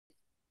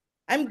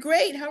I'm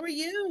great. How are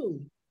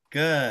you?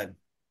 Good.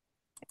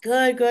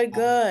 Good, good, I'm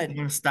good.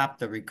 gonna stop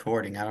the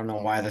recording. I don't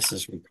know why this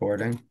is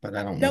recording, but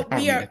I don't No, want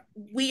me to.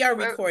 we are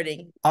We're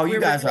recording. Oh, you We're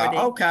guys are. recording.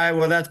 Okay,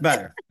 well, that's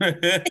better.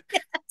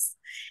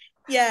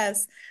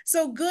 Yes.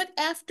 So good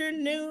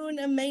afternoon,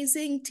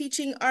 amazing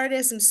teaching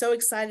artists. I'm so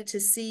excited to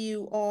see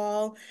you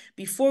all.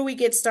 Before we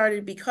get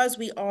started, because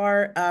we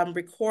are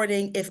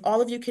recording, if all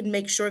of you can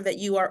make sure that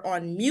you are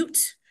on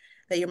mute,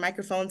 that your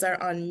microphones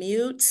are on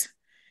mute,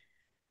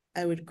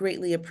 I would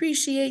greatly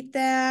appreciate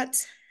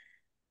that.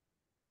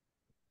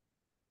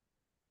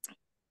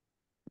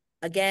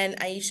 Again,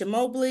 Aisha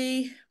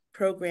Mobley,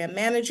 Program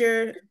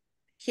Manager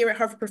here at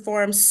Harvard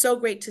Performs. So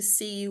great to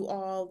see you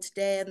all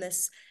today on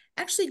this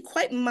actually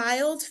quite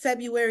mild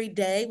February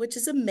day, which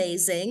is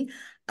amazing.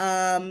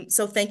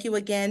 So thank you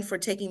again for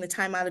taking the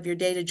time out of your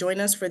day to join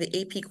us for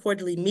the AP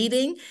Quarterly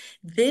Meeting.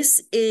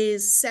 This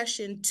is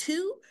session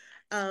 2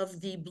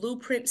 of the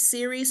Blueprint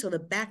series, so the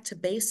Back to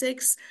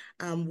Basics,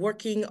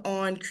 working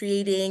on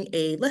creating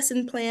a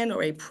lesson plan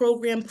or a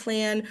program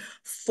plan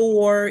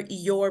for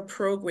your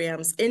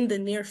programs. In the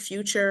near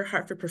future,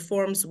 Hartford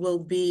Performs will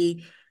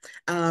be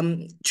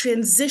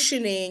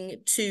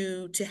transitioning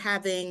to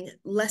having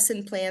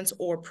lesson plans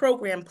or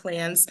program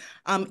plans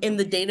in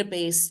the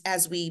database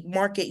as we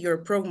market your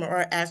program,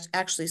 or as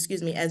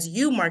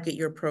you market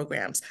your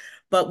programs.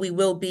 But we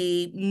will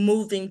be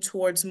moving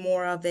towards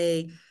more of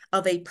a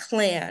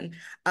plan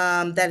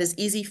that is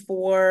easy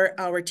for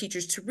our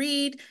teachers to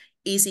read,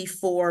 easy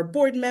for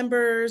board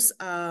members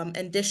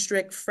and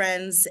district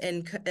friends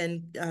and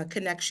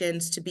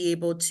connections to be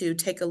able to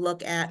take a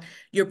look at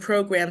your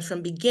programs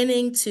from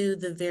beginning to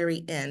the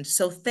very end.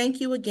 So thank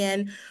you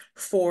again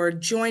for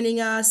joining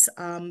us.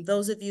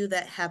 Those of you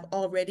that have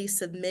already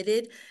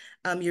submitted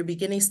your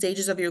beginning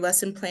stages of your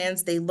lesson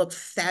plans, they look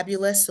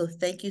fabulous. So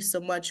thank you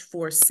so much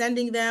for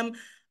sending them.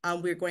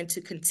 We're going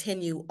to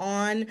continue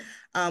on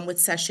with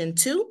session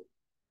 2.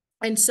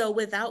 And so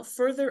without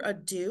further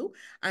ado,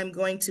 I'm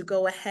going to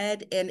go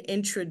ahead and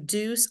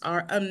introduce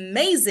our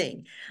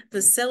amazing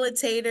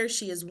facilitator.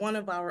 She is one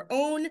of our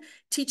own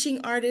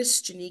teaching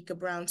artists, Janika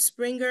Brown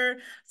Springer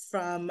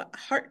from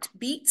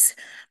Heartbeat.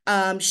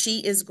 She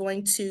is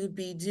going to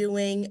be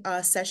doing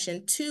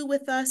session 2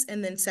 with us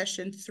and then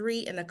session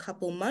 3 in a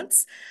couple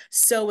months.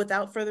 So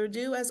without further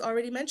ado, as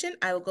already mentioned,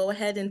 I will go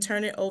ahead and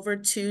turn it over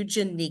to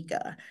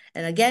Janika.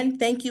 And again,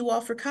 thank you all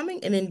for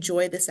coming and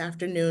enjoy this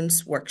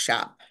afternoon's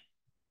workshop.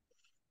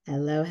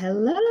 Hello,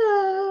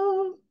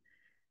 hello.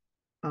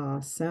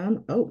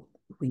 Awesome. Oh,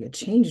 we had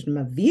changed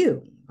my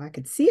view. I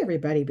could see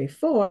everybody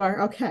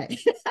before. Okay.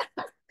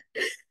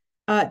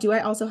 Do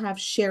I also have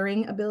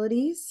sharing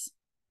abilities?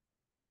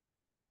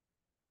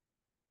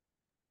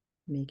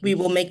 We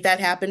will make that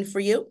happen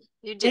for you.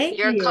 You do. Thank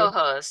You're a you.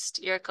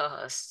 co-host. You're a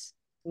co-host.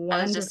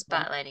 I was just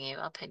Wonderful. spotlighting you.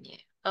 I'll pin you.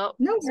 Oh,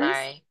 No worries.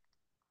 sorry.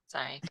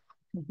 Sorry.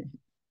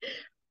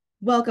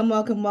 Welcome,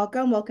 welcome,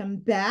 welcome. Welcome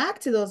back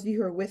to those of you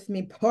who are with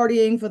me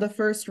partying for the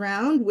first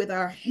round with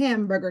our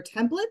hamburger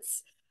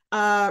templates.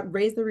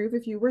 Raise the roof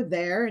if you were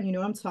there and you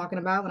know what I'm talking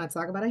about when I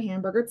talk about a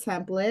hamburger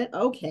template.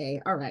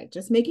 Okay, all right,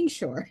 just making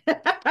sure.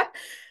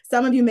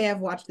 Some of you may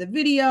have watched the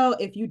video.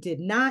 If you did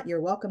not, you're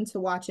welcome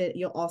to watch it.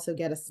 You'll also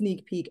get a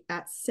sneak peek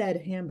at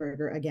said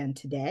hamburger again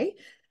today.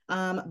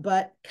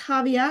 But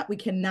caveat, we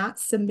cannot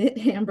submit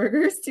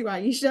hamburgers to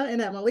Aisha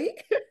and Emily.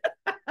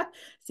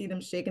 See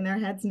them shaking their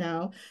heads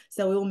no.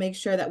 So we will make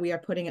sure that we are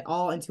putting it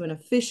all into an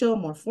official,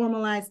 more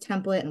formalized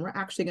template, and we're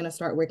actually going to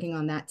start working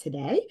on that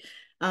today.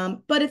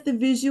 But if the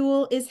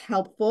visual is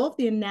helpful, if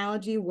the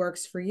analogy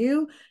works for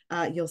you,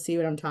 you'll see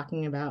what I'm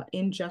talking about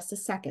in just a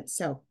second.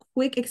 So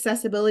quick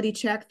accessibility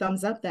check,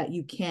 thumbs up that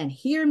you can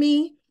hear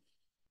me.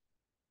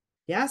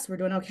 Yes, we're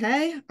doing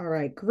okay. All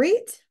right,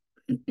 great.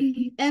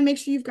 And make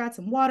sure you've got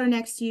some water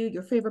next to you,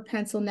 your favorite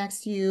pencil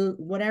next to you,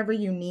 whatever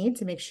you need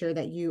to make sure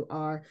that you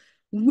are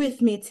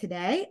with me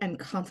today and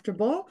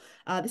comfortable.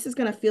 This is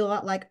going to feel a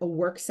lot like a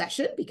work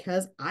session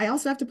because I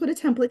also have to put a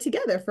template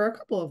together for a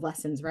couple of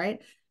lessons,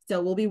 right?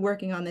 So we'll be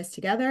working on this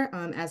together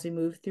as we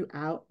move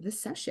throughout the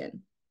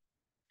session.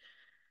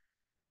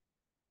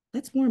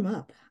 Let's warm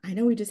up. I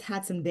know we just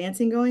had some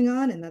dancing going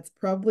on, and that's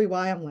probably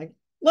why I'm like,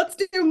 let's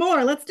do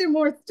more. Let's do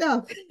more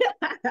stuff.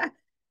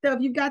 So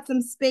if you've got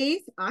some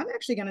space, I'm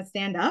actually going to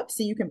stand up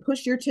so you can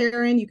push your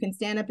chair in. You can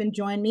stand up and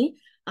join me.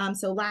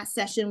 So last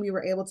session, we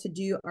were able to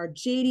do our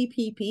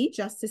JDPP,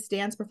 Justice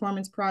Dance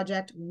Performance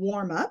Project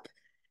warm up.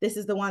 This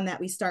is the one that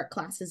we start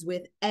classes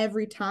with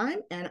every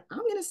time. And I'm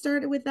going to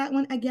start it with that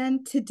one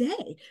again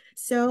today.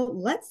 So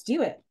let's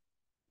do it.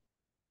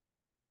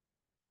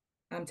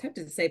 I'm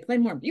tempted to say, play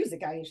more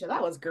music, Aisha.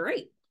 That was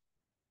great.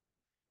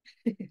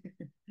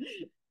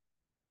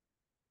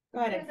 Go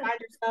ahead and find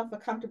yourself a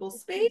comfortable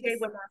space.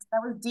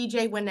 That was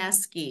DJ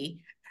Wineski.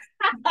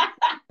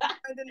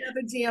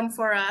 Another jam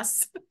for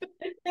us.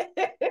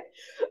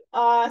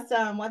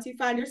 Awesome. Once you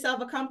find yourself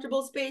a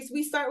comfortable space,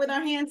 we start with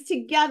our hands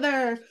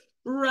together,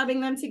 rubbing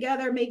them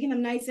together, making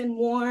them nice and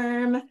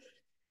warm.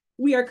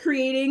 We are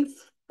creating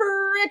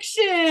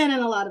friction.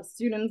 And a lot of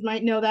students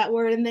might know that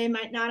word and they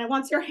might not. And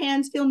once your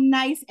hands feel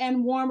nice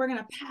and warm, we're going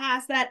to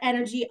pass that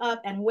energy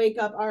up and wake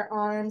up our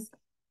arms.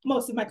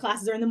 Most of my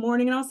classes are in the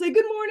morning, and I'll say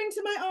good morning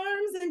to my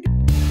arms and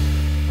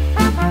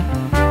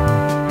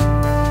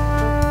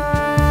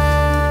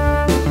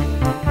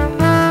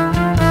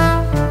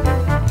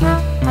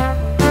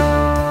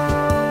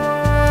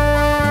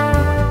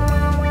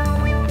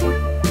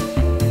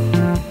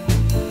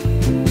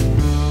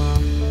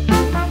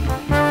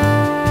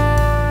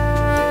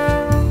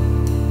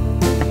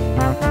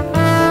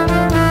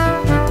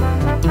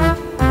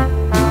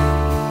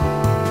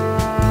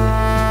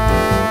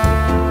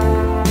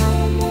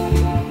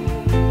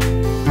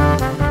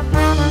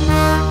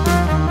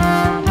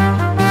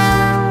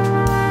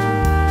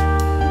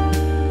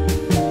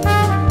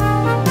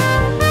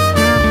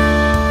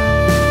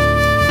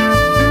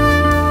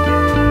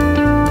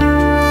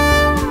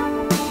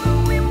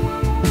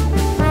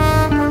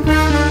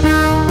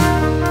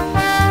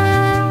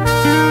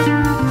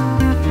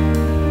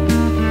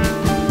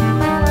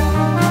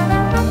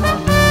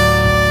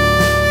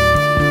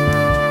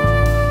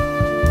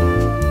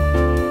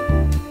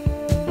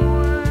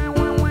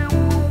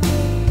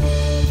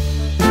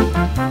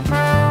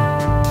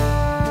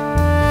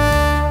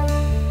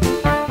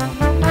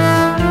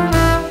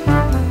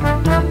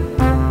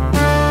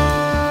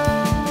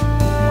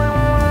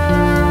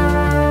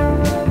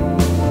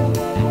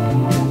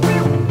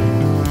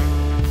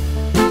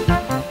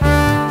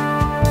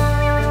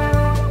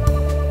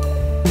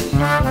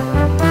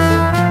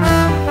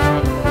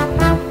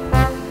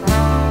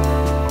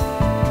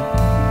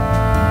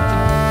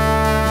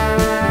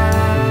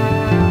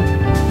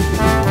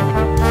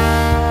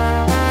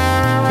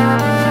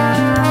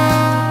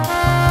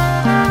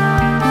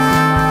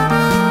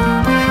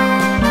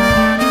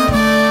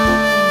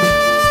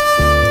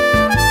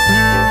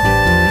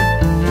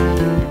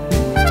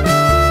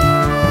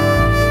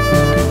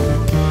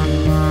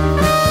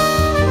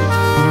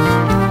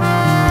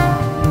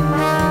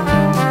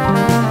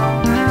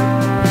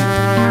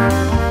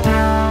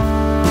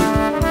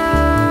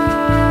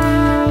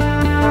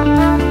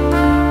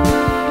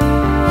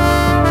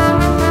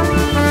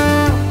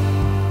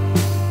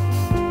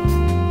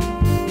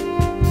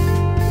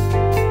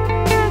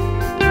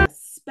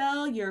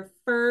your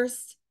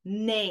first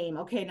name.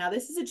 Okay, now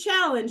this is a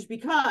challenge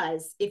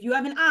because if you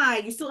have an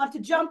I, you still have to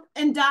jump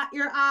and dot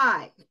your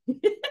I.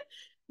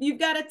 You've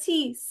got a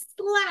T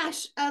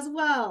slash as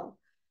well,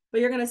 but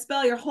you're going to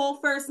spell your whole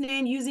first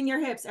name using your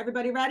hips.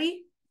 Everybody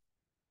ready?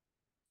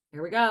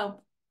 Here we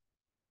go.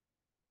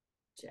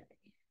 J.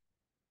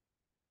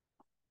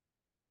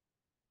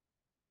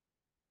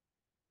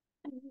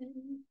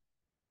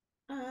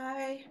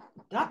 I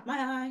dot my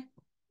I.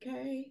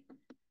 Okay.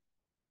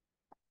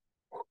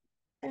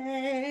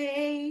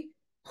 A.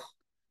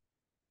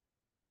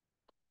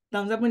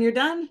 Thumbs up when you're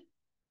done.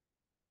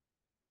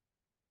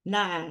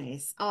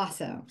 Nice.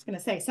 Awesome. I was going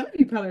to say, some of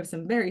you probably have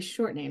some very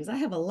short names. I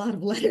have a lot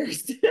of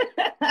letters.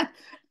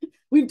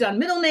 We've done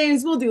middle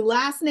names. We'll do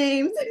last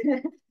names.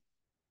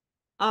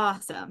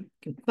 Awesome.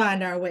 Can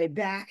find our way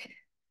back.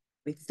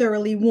 We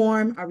thoroughly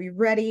warm. Are we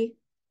ready?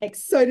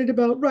 Excited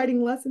about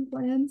writing lesson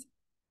plans?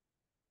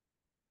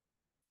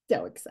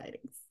 So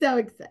exciting. So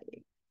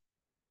exciting.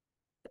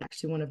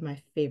 Actually, one of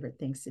my favorite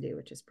things to do,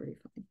 which is pretty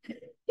fun.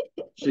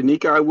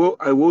 Shanika,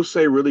 I will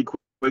say really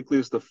quickly,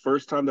 it's the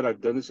first time that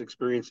I've done this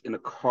experience in a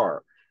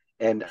car.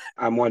 And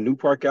I'm on New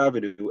Park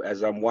Avenue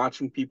as I'm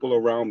watching people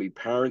around me,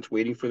 parents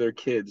waiting for their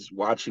kids,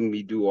 watching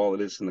me do all of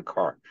this in the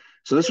car.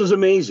 So this was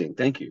amazing.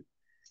 Thank you.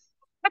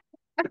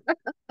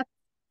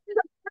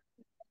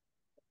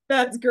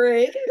 That's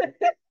great.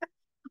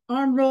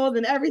 Arm rolls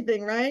and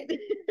everything, right? Can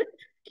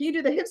you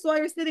do the hips while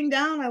you're sitting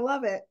down? I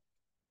love it.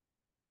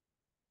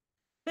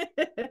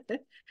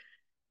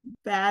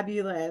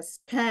 Fabulous.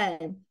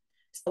 Okay.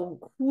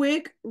 So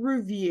quick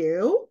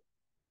review.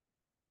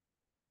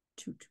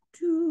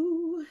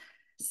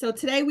 So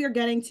today we are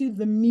getting to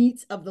the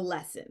meat of the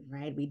lesson,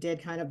 right? We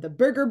did kind of the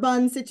burger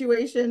bun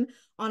situation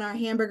on our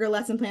hamburger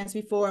lesson plans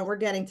before, and we're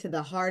getting to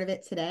the heart of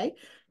it today,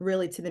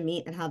 really to the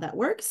meat and how that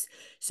works.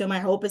 So my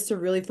hope is to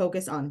really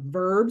focus on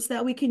verbs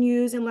that we can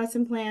use in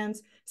lesson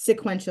plans,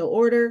 sequential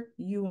order.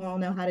 You all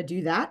know how to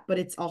do that, but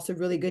it's also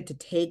really good to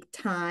take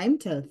time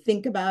to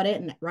think about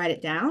it and write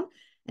it down.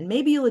 And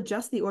maybe you'll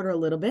adjust the order a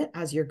little bit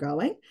as you're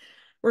going.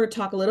 We're going to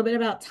talk a little bit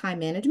about time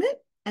management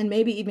and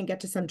maybe even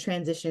get to some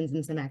transitions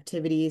and some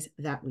activities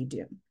that we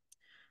do.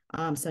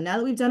 So now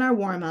that we've done our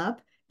warm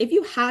up, if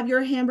you have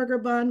your hamburger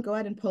bun, go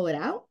ahead and pull it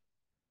out.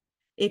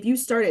 If you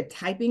started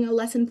typing a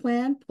lesson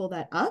plan, pull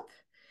that up.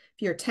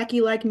 If you're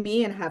techie like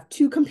me and have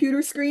 2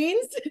 computer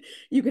screens,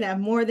 you can have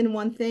more than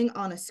one thing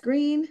on a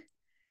screen.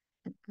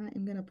 And I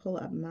am going to pull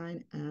up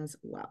mine as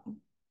well.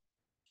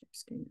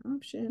 Screen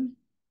option.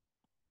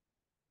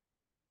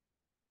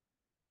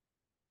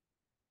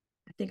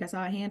 I think I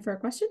saw a hand for a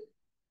question.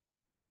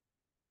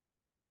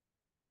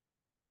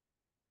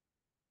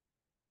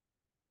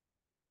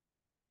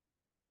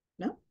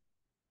 No?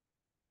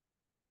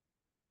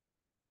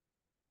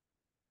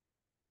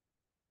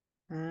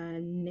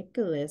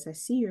 Nicholas, I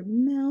see your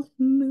mouth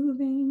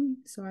moving,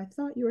 so I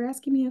thought you were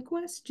asking me a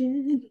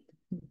question.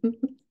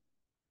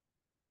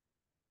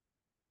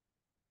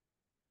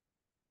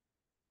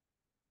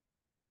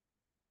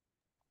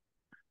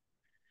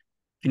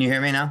 Can you hear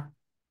me now?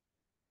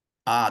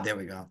 Ah, there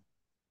we go.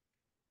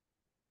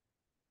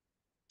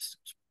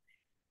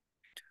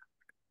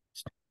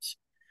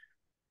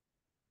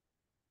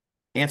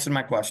 Answer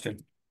my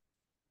question.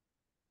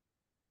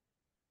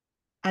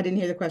 I didn't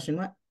hear the question.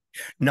 What?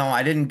 No,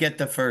 I didn't get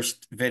the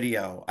first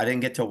video. I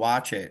didn't get to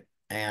watch it.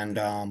 And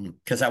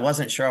because I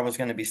wasn't sure I was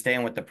going to be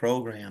staying with the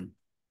program.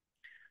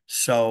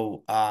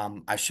 So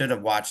I should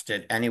have watched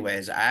it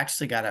anyways. I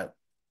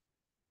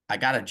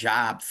got a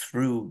job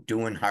through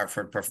doing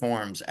Hartford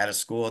Performs at a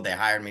school. They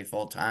hired me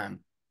full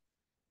time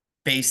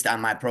based on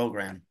my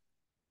program.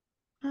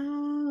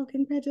 Oh,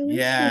 congratulations.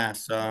 Yeah,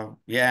 so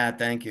yeah,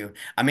 thank you.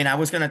 I mean, I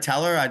was gonna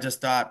tell her, I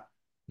just thought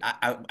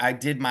I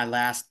did my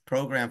last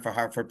program for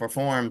Hartford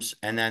Performs,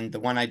 and then the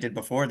one I did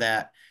before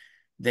that,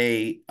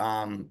 they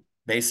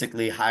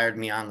basically hired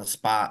me on the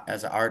spot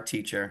as an art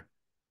teacher.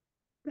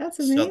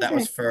 That's So that amazing.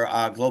 was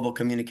for global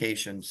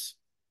communications.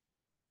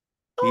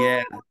 Oh,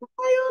 Yeah,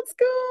 my old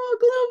school,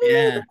 globally.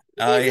 yeah. That's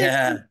Oh amazing.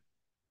 yeah.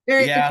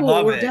 Very Yeah, I cool.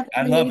 love We're it. I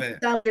definitely going love to use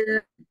it. out I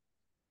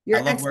your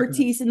love working.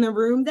 expertise in the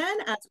room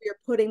then as we are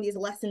putting these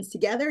lessons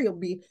together. You'll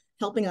be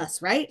helping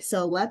us, right?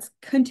 So let's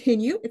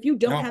continue. If you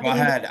don't No, have go any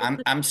more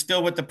ahead. I'm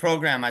still with the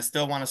program. I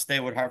still want to stay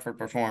with Hartford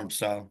Performs,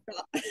 so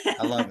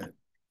I love it.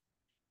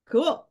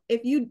 Cool.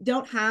 If you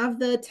don't have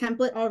the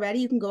template already,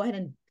 you can go ahead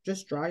and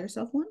just draw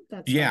yourself one.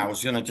 That's Yeah, I fine.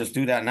 was gonna just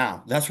do that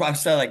now. That's why I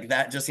said like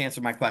that just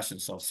answered my question.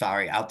 So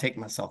sorry, I'll take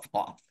myself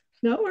off.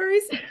 No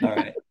worries. All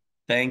right.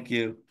 Thank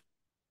you.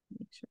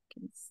 Make sure I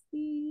can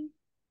see.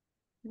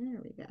 There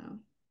we go.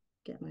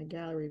 Get my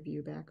gallery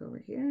view back over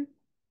here.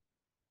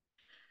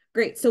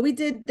 Great. So we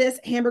did this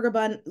hamburger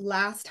bun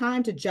last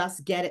time to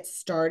just get it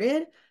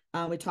started.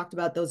 We talked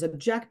about those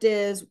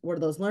objectives. What are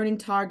those learning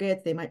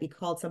targets? They might be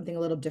called something a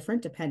little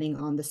different depending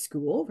on the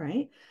school,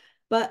 right?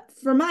 But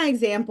for my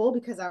example,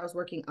 because I was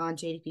working on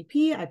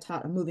JDPP, I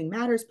taught a Moving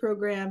Matters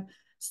program.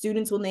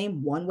 Students will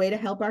name one way to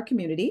help our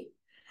community,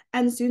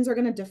 and the students are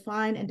going to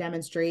define and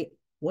demonstrate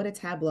what a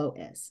tableau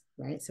is,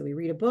 right? So we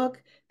read a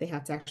book, they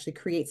have to actually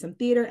create some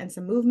theater and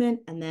some movement,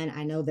 and then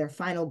I know their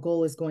final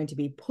goal is going to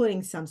be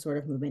putting some sort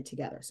of movement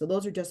together. So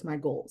those are just my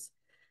goals.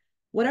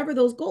 Whatever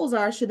those goals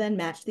are should then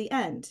match the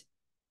end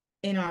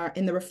in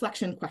the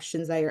reflection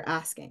questions that you're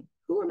asking.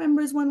 Who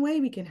remembers one way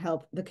we can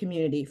help the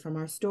community from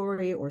our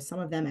story, or some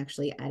of them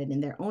actually added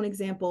in their own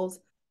examples?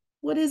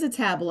 What is a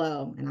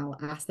tableau? And I'll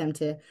ask them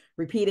to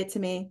repeat it to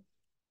me.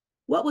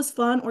 What was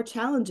fun or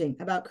challenging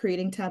about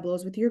creating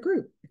tableaus with your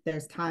group? If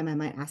there's time, I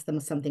might ask them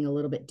something a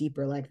little bit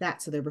deeper like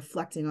that, so they're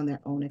reflecting on their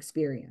own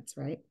experience,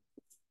 right?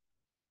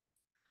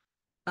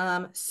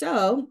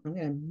 So I'm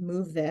going to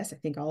move this. I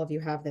think all of you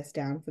have this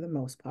down for the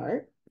most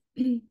part.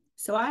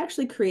 So I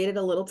actually created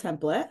a little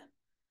template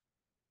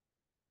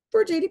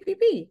for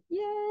JDPP.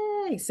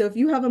 Yay! So if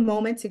you have a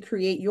moment to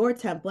create your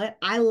template,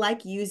 I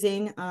like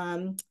using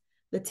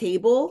the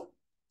table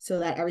so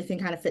that everything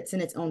kind of fits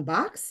in its own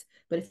box.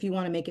 But if you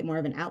want to make it more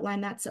of an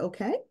outline, that's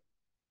okay.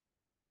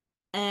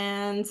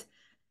 And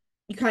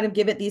you kind of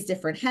give it these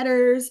different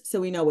headers so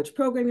we know which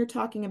program you're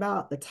talking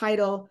about, the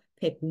title,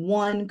 pick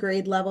one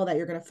grade level that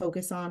you're going to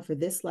focus on for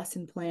this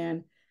lesson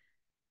plan.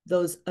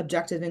 Those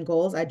objectives and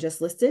goals I just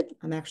listed,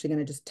 I'm actually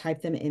going to just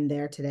type them in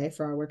there today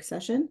for our work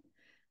session.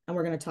 And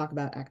we're going to talk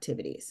about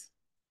activities,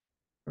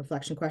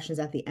 reflection questions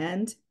at the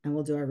end, and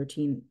we'll do our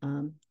routine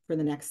for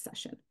the next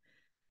session.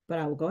 But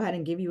I will go ahead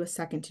and give you a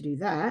second to do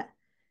that.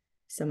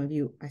 Some of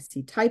you, I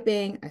see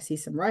typing, I see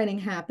some writing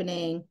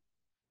happening.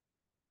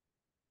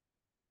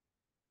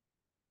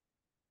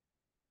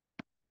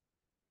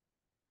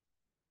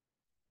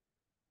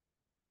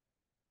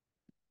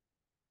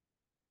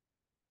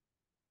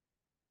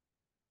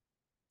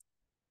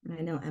 And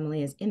I know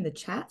Emily is in the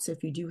chat, so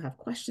if you do have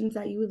questions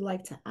that you would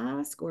like to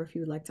ask, or if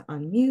you would like to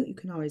unmute, you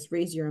can always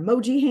raise your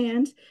emoji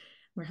hand.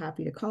 We're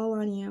happy to call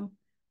on you.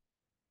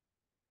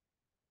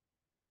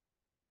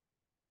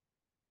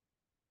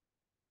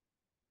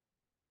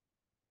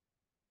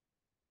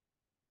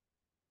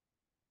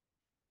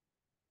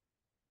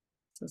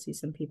 So I see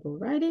some people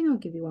writing. I'll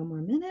give you one more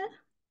minute.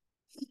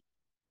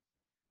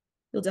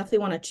 You'll definitely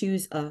want to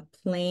choose a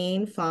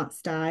plain font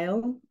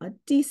style, a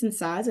decent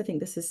size. I think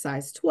this is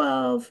size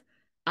 12.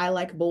 I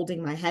like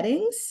bolding my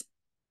headings.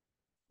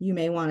 You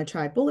may want to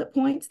try bullet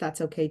points.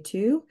 That's okay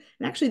too.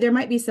 And actually, there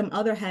might be some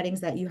other headings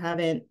that you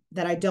haven't,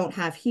 that I don't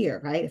have here,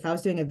 right? If I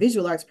was doing a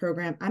visual arts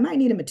program, I might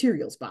need a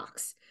materials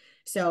box.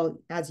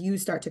 So as you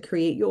start to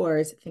create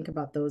yours, think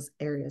about those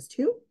areas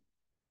too.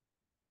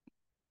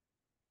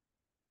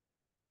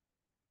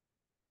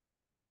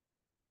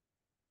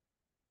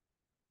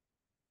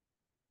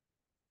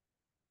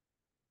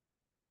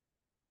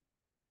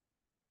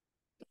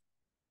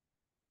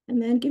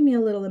 And then give me a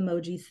little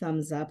emoji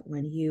thumbs up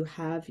when you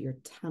have your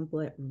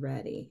template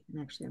ready. And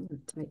actually, I'm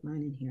going to type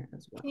mine in here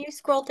as well. Can you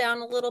scroll down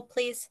a little,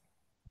 please?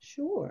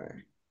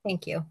 Sure.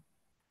 Thank you.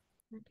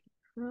 I can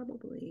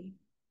probably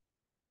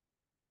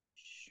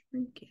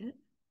shrink it.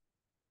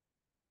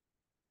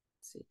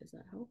 Let's see, does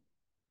that help?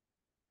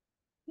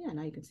 Yeah,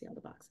 now you can see all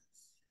the boxes.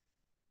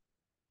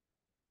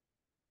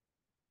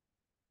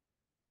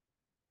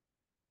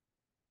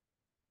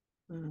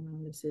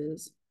 This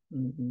is,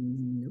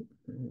 nope,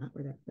 not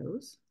where that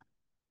goes.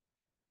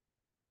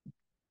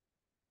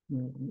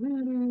 No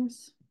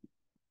matters.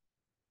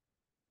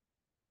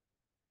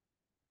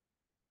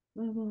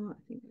 Level, I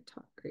think I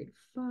taught grade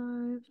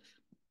 5.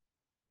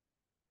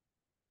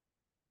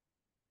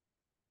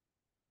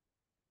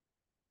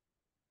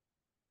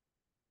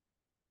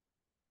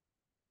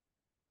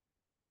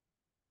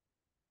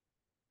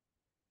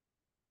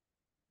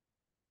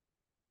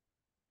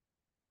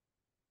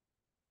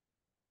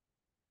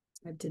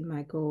 I did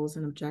my goals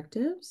and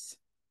objectives.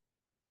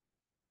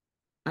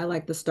 I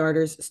like the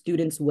starters,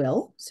 students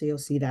will, so you'll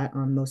see that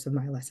on most of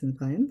my lesson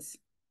plans.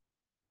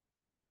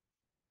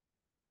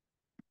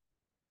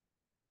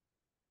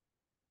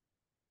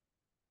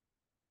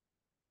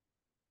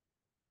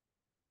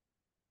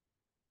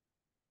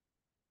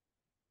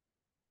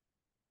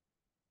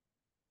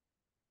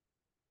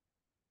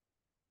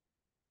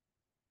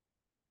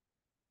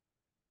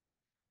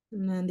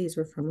 And then these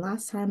were from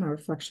last time, my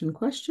reflection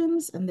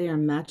questions, and they are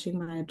matching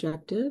my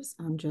objectives.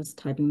 I'm just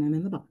typing them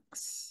in the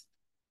box.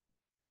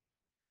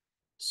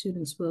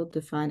 Students will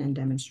define and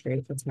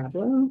demonstrate a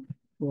tableau.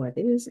 What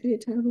is a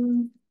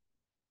tableau?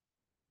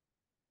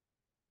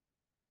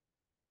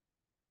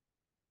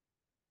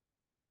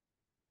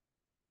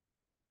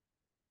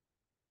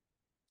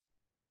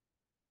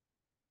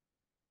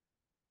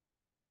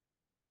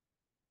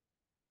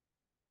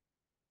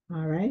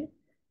 All right.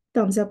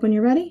 Thumbs up when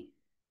you're ready.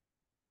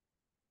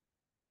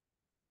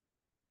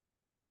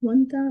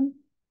 One thumb.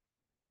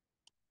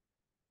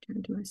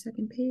 Turn to my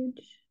second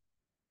page.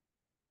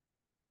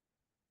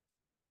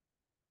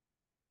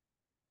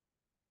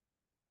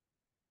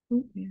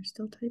 Oh, we are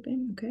still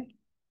typing. Okay.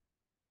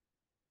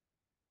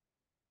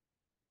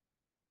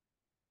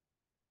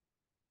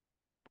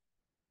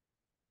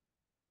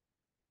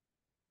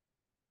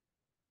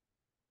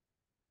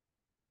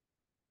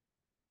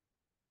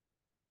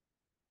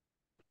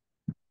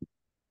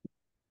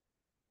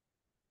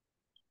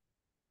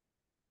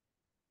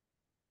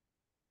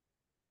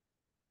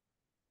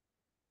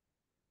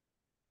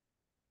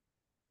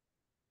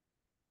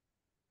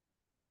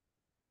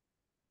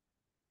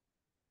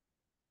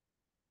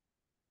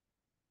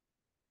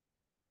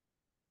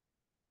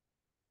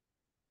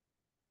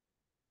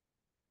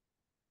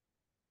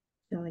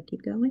 Shall I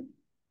keep going?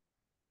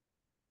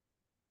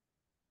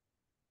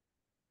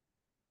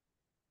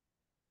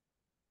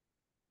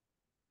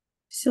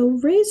 So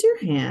raise your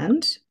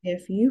hand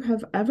if you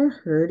have ever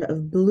heard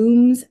of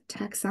Bloom's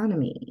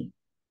taxonomy.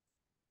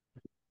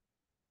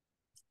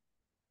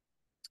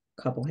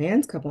 Couple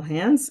hands, couple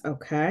hands.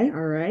 Okay,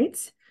 all right.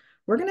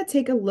 We're going to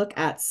take a look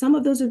at some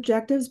of those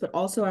objectives, but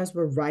also as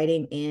we're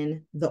writing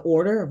in the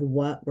order of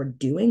what we're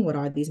doing, what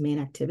are these main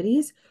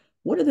activities?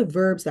 What are the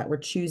verbs that we're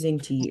choosing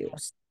to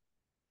use?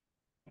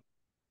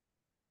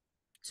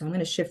 So I'm going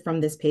to shift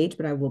from this page,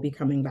 but I will be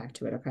coming back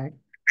to it, okay?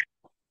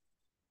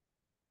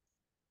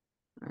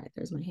 All right,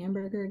 there's my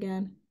hamburger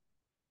again.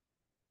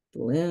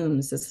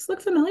 Blooms. Does this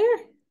look familiar?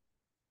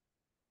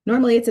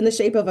 Normally it's in the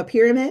shape of a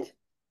pyramid.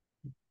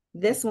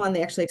 This one,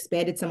 they actually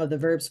expanded some of the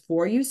verbs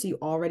for you, so you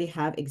already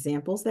have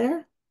examples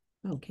there.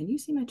 Oh, can you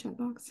see my chat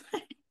box?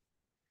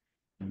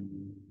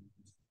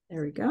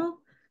 There we go.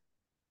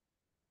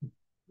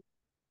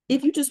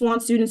 If you just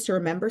want students to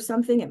remember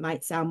something, it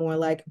might sound more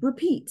like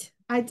repeat,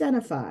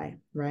 identify,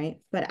 right?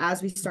 But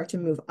as we start to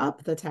move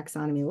up the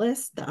taxonomy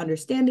list, the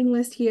understanding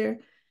list here,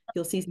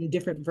 you'll see some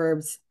different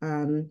verbs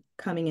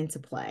coming into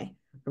play.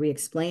 Are we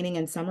explaining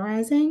and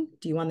summarizing?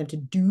 Do you want them to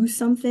do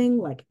something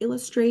like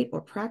illustrate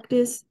or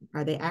practice?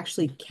 Are they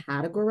actually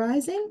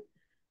categorizing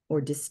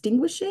or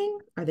distinguishing?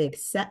 Are they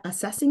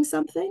assessing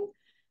something?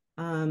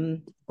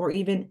 Or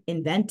even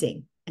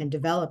inventing and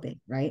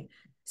developing, right?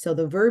 So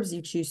the verbs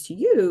you choose to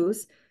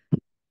use, I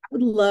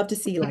would love to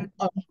see like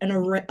an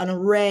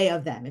array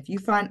of them. If you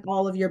find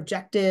all of your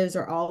objectives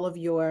or all of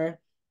your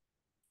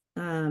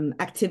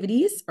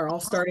activities are all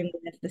starting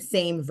with the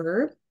same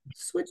verb,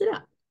 switch it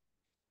up.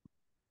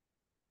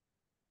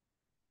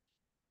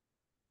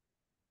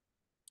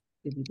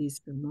 Give you these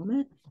for a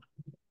moment.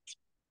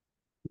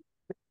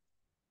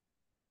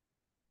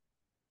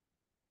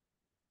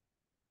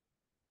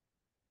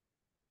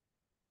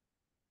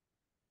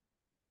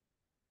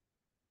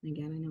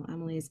 Again, I know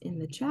Emily is in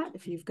the chat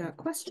if you've got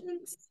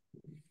questions.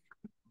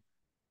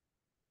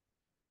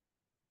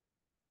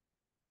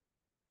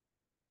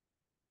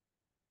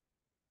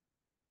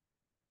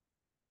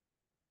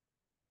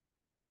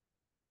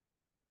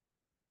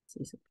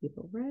 See some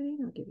people writing.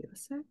 I'll give you a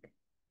sec.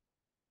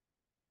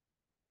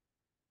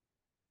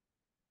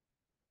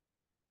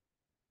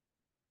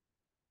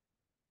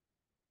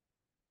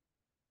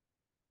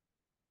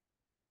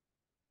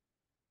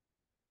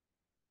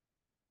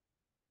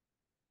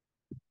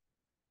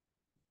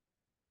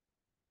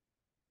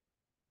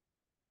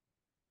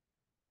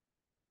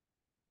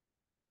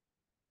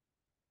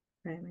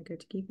 Okay, am I good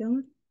to keep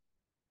going?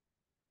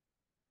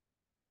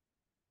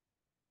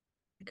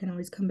 can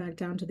always come back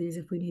down to these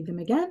if we need them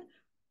again,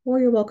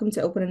 or you're welcome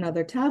to open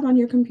another tab on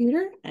your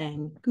computer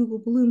and Google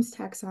Bloom's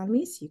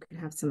taxonomy so you can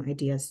have some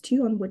ideas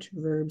too on which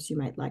verbs you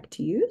might like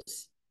to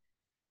use.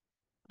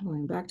 I'm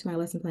going back to my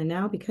lesson plan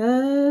now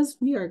because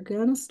we are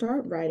gonna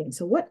start writing.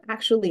 So what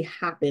actually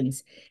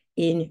happens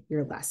in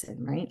your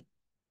lesson, right?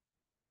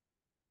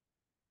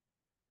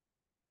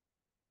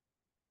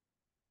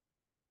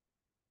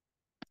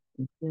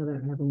 You know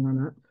that I have a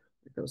warm up.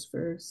 It goes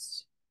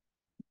first.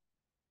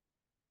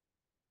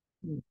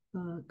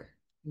 Book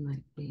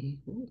might be.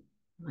 Ooh,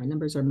 my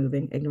numbers are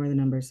moving. Ignore the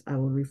numbers. I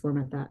will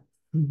reformat that.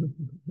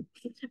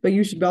 But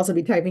you should also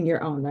be typing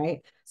your own,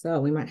 right? So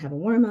we might have a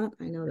warm up.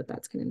 I know that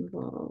that's going to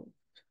involve.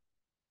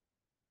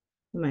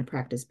 We might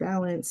practice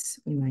balance.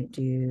 We might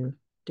do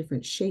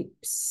different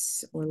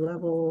shapes or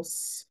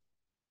levels.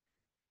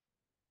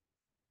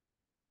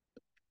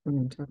 We're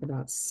going to talk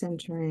about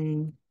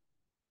centering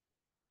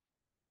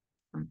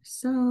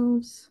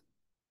ourselves.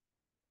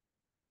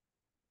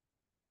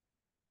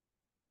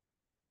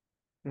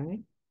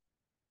 Okay.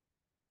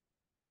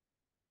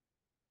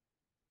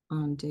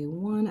 On day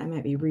one, I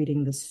might be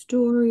reading the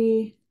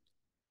story.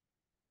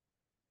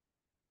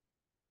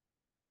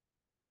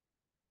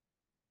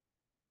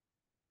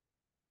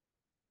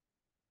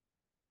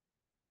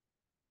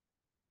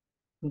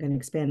 I'm going to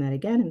expand that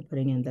again and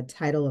putting in the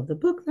title of the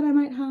book that I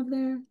might have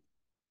there.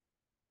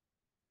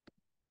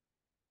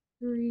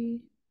 3.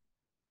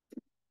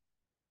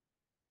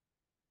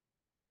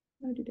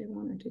 Or do they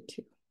want to do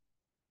 2?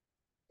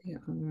 They are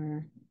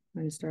going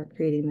to start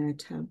creating their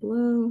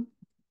tableau.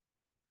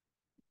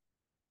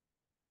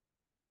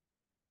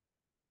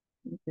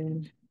 And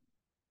then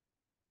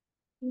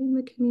in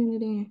the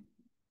community.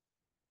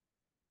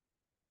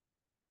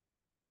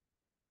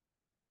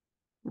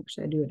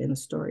 Actually, I do it in the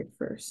story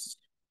first.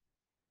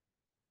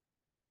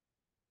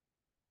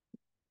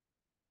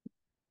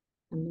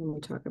 And then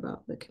we'll talk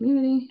about the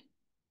community.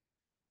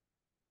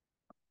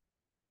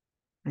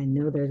 I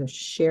know there's a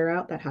share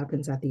out that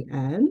happens at the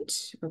end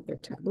of their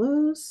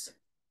tableaus.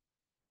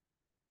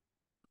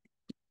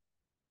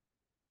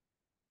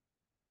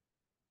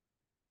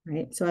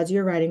 Right, so as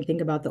you're writing,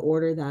 think about the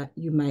order that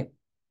you might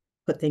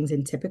put things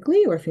in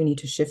typically, or if you need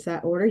to shift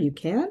that order, you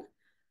can.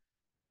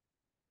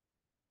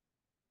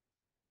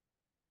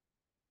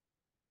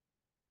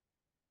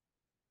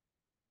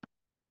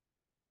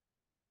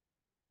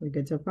 We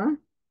good so far?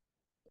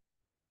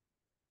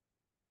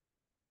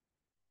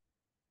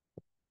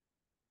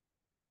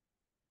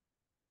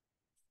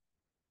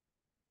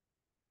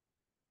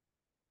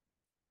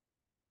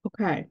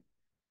 Okay.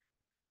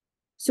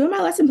 So in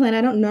my lesson plan,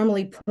 I don't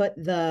normally put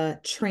the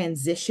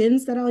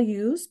transitions that I'll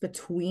use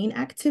between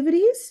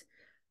activities,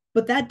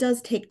 but that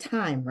does take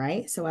time,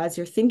 right? So as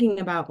you're thinking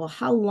about, well,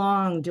 how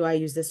long do I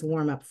use this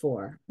warm up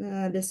for?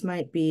 This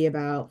might be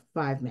about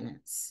 5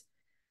 minutes.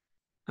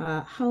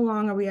 How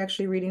long are we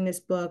actually reading this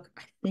book?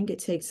 I think it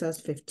takes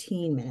us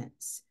 15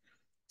 minutes.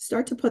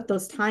 Start to put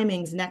those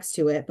timings next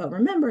to it, but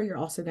remember, you're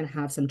also going to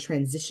have some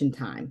transition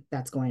time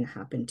that's going to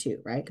happen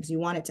too, right? Because you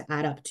want it to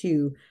add up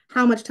to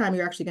how much time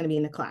you're actually going to be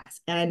in the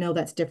class. And I know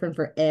that's different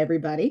for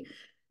everybody.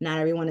 Not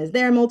everyone is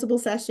there multiple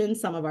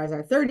sessions. Some of ours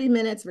are 30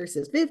 minutes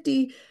versus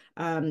 50.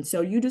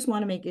 So you just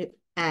want to make it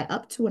add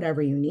up to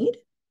whatever you need.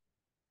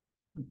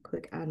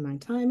 Quick add my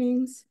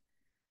timings.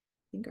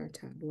 I think our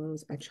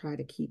tableaus, I try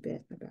to keep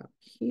it about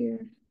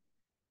here.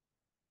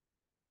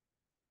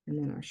 And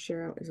then our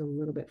share out is a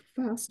little bit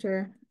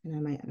faster. And I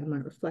might add my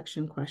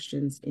reflection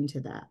questions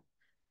into that.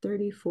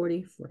 30,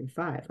 40,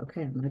 45.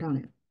 Okay, I'm right on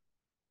it.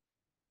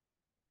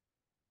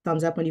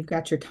 Thumbs up when you've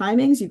got your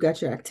timings, you've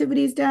got your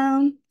activities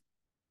down.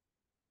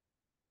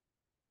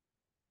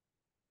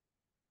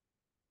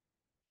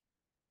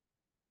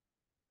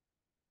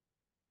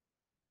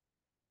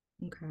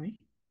 Okay.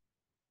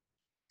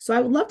 So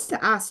I would love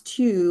to ask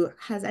too,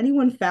 has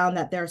anyone found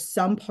that there are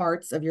some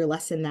parts of your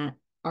lesson that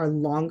are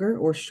longer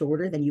or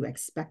shorter than you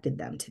expected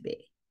them to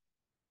be?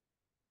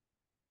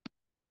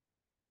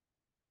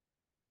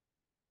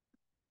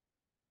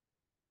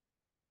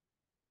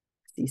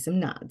 I see some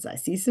nods. I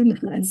see some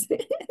nods.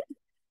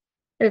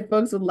 If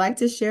folks would like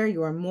to share,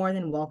 you are more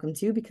than welcome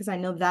to, because I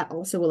know that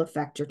also will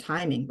affect your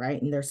timing, right?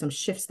 And there's some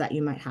shifts that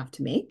you might have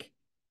to make.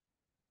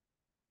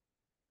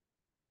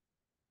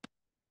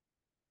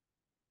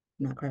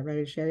 Not quite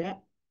ready to share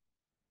yet.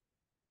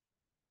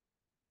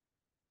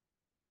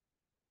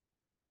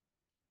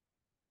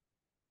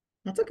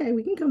 That's okay.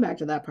 We can come back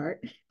to that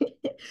part.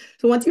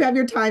 So once you have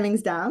your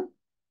timings down,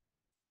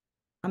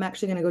 I'm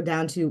actually going to go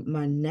down to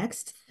my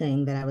next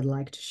thing that I would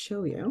like to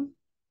show you.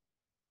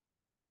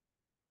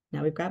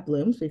 Now we've got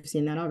Bloom's. We've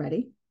seen that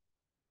already.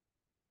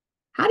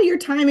 How do your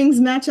timings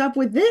match up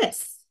with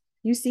this?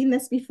 You seen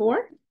this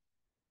before?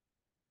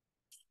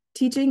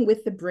 Teaching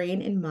with the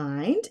Brain in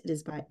Mind. It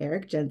is by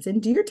Eric Jensen.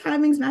 Do your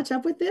timings match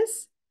up with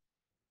this?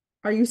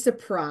 Are you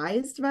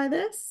surprised by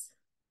this?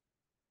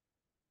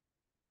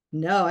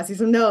 No, I see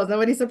some no's.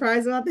 Nobody's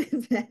surprised about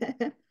this.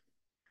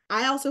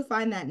 I also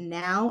find that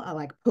now,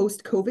 like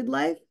post-COVID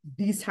life,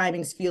 these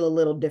timings feel a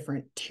little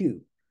different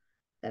too.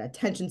 That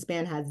attention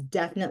span has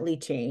definitely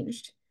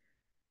changed.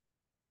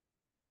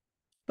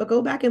 but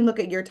go back and look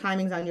at your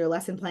timings on your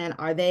lesson plan.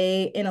 Are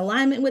they in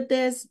alignment with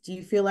this? Do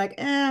you feel like,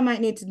 I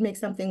might need to make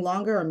something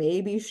longer or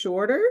maybe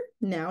shorter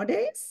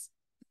nowadays?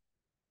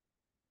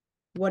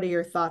 What are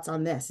your thoughts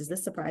on this? Is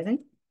this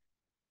surprising?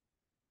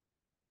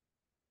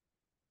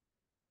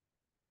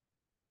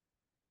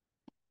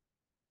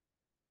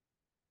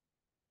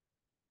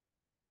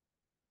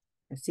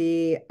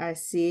 I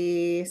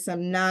see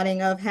some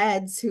nodding of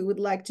heads who would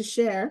like to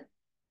share.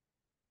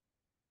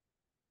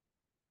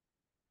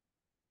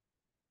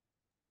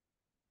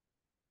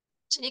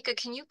 Janika,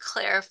 can you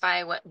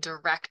clarify what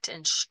direct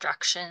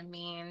instruction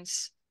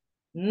means?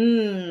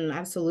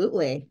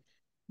 Absolutely.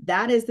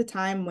 That is the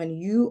time when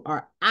you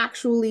are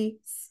actually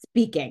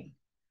speaking.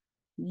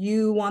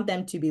 You want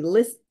them to be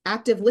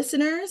active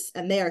listeners,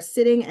 and they are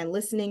sitting and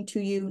listening to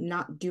you,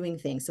 not doing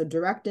things. So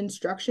direct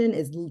instruction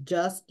is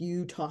just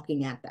you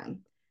talking at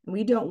them. And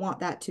we don't want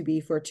that to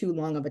be for too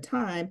long of a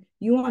time.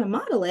 You want to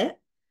model it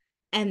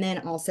and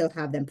then also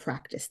have them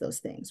practice those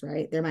things,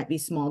 right? There might be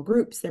small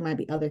groups, there might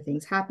be other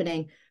things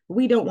happening.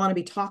 We don't want to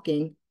be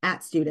talking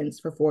at students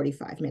for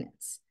 45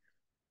 minutes.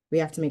 We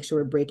have to make sure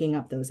we're breaking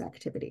up those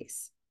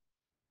activities.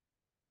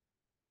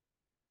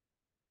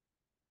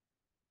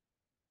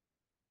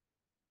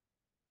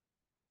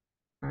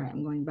 All right,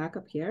 I'm going back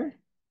up here.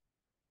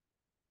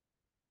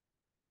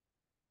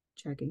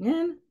 Checking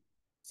in.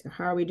 So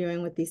how are we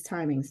doing with these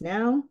timings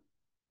now?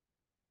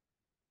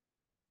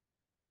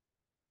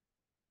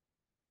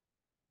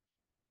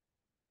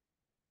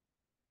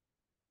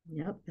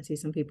 Yep, I see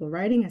some people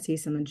writing. I see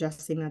some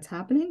adjusting that's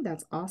happening.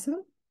 That's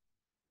awesome.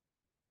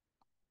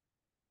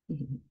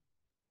 Do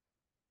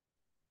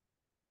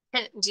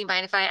you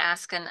mind if I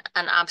ask an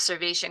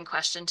observation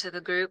question to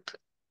the group,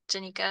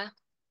 Janika?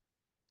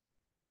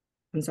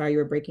 I'm sorry, you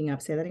were breaking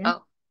up. Say that again.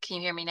 Oh, can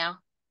you hear me now?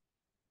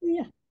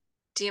 Yeah,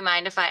 Do you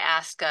mind if I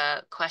ask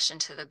a question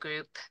to the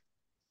group?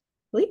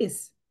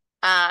 please.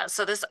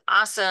 So this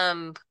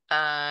awesome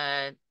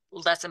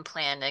lesson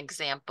plan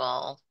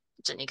example,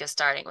 Janika,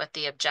 starting with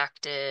the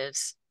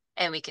objectives,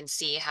 and we can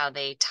see how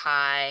they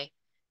tie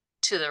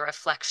to the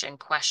reflection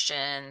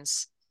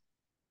questions.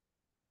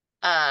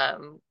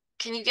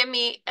 Can you give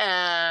me,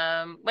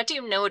 what do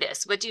you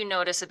notice? What do you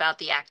notice about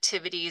the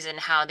activities and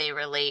how they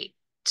relate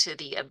to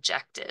the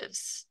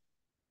objectives?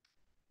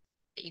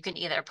 You can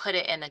either put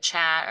it in the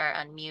chat or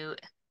unmute.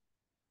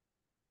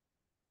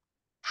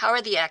 How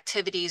are the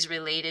activities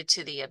related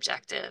to the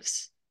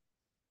objectives?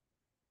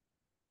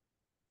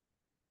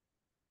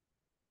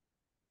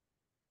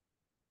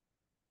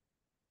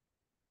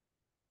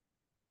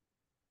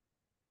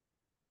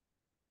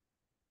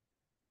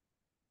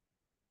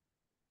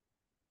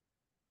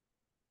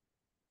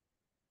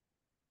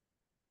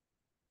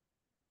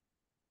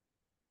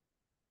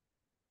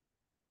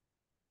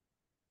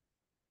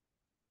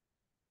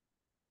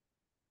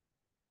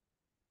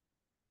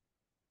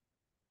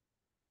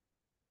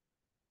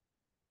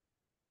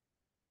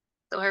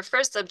 So her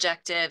first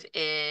objective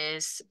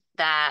is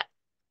that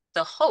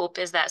the hope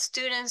is that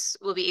students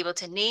will be able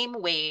to name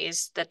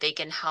ways that they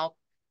can help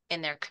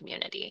in their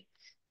community.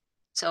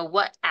 So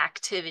what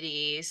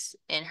activities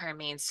in her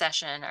main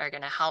session are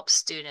going to help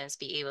students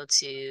be able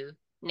to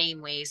name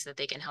ways that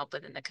they can help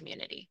within the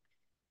community?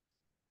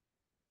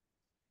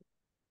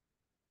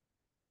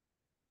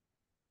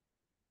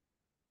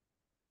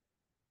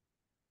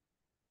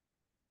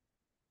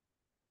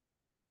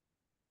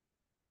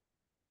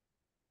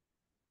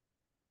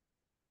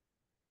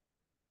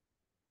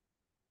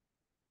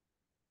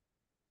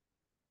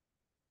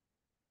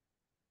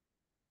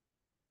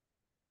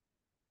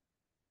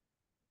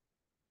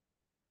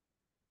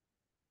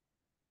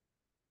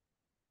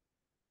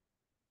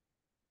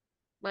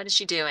 What is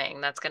she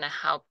doing that's going to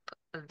help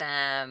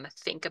them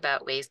think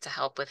about ways to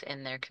help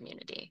within their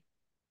community?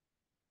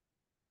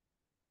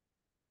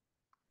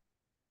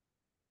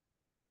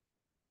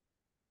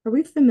 Are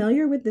we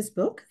familiar with this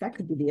book? That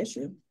could be the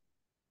issue.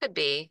 Could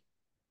be.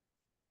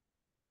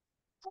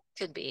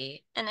 Could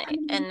be.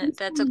 And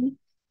that's a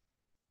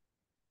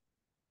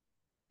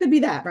could be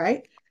that,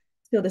 right?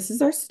 So this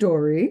is our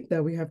story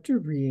that we have to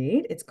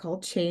read. It's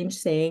called Change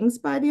Sayings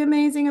by the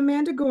amazing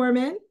Amanda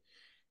Gorman.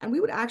 And we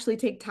would actually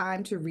take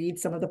time to read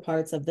some of the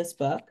parts of this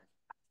book.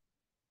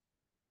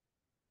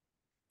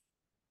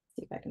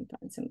 See if I can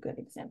find some good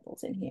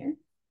examples in here.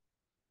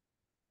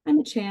 I'm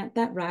a chant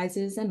that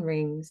rises and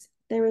rings.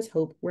 There is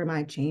hope where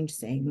my change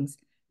sings.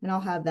 And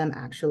I'll have them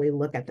actually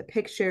look at the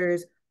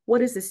pictures.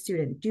 What is the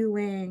student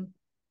doing?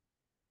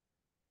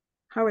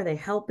 How are they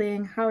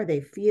helping? How are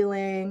they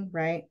feeling,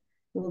 right?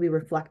 We'll be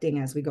reflecting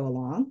as we go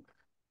along.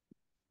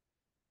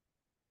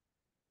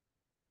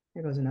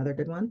 There goes another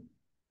good one.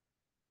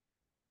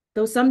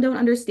 Though some don't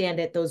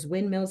understand it, those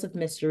windmills of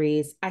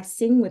mysteries, I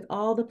sing with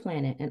all the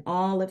planet and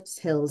all its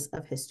hills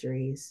of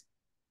histories.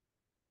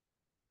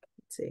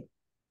 Let's see.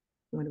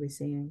 What are we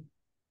seeing?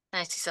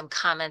 I see some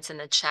comments in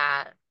the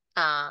chat.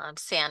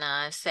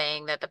 Santa is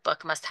saying that the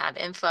book must have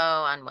info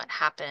on what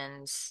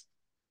happens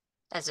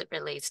as it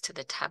relates to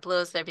the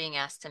tableaus they're being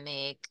asked to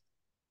make.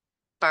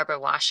 Barbara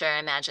Washer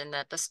imagined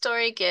that the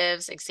story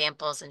gives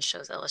examples and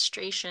shows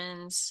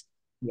illustrations.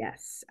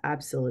 Yes,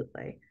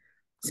 absolutely.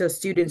 So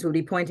students would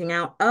be pointing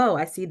out, oh,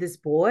 I see this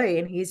boy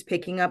and he's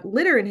picking up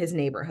litter in his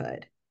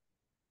neighborhood.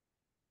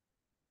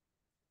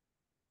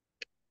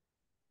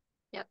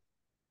 Yep.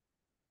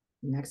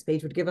 Next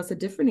page would give us a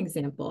different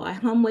example. I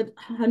hum with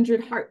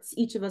 100 hearts,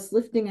 each of us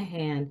lifting a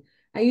hand.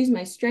 I use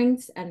my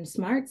strengths and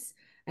smarts.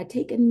 I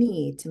take a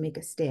knee to make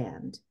a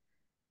stand.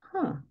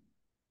 Huh,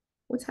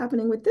 what's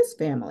happening with this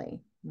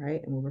family,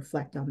 right? And we'll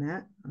reflect on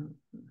that. I'll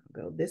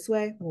go this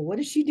way. Well, what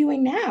is she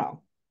doing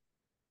now?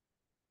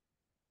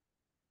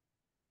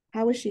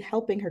 How is she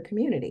helping her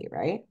community,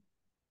 right?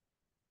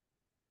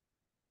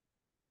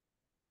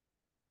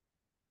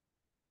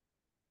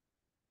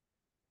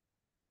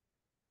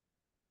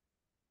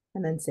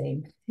 And then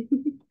same.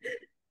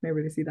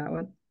 Remember to see that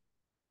one?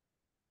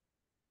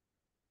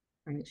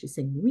 All right, she's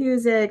singing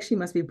music. She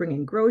must be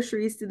bringing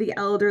groceries to the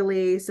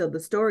elderly. So the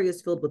story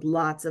is filled with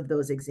lots of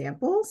those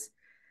examples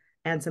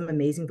and some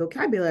amazing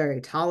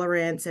vocabulary,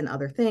 tolerance, and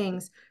other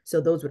things.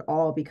 So those would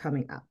all be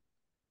coming up.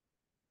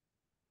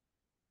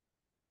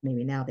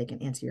 Maybe now they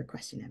can answer your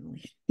question,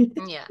 Emily.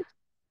 Yeah.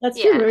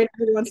 That's true. Yeah. Maybe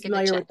everyone's Take a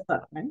good familiar check. with the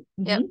book, right?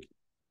 Yep.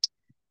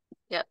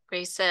 Yep.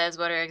 Grace says,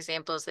 what are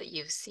examples that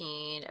you've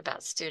seen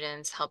about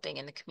students helping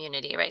in the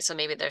community, right? So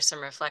maybe there's some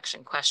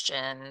reflection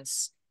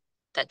questions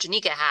that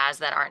Janika has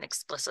that aren't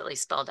explicitly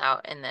spelled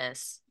out in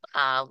this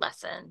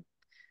lesson.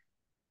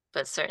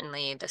 But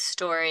certainly the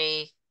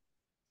story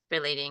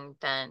relating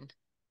then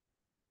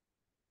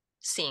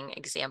seeing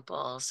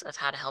examples of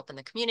how to help in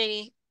the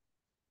community.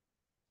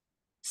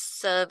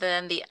 So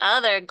then the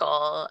other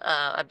goal,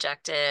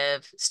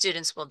 objective,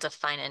 students will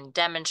define and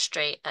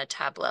demonstrate a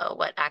tableau.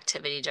 What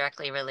activity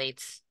directly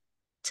relates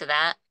to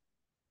that?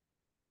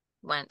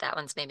 That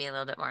one's maybe a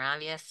little bit more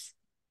obvious.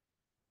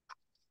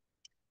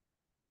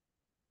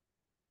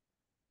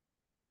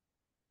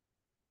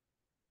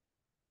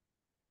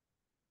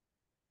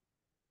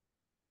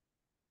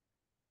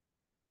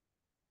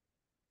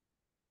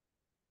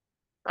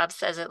 Bob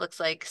says it looks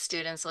like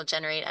students will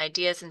generate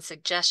ideas and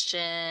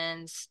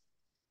suggestions,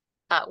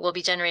 will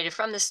be generated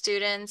from the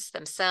students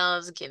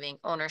themselves, giving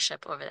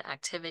ownership over the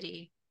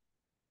activity.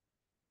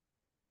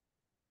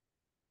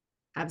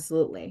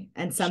 Absolutely.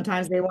 And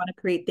sometimes they want to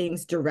create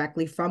things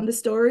directly from the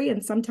story,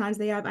 and sometimes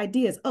they have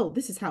ideas. Oh,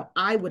 this is how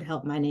I would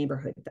help my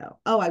neighborhood, though.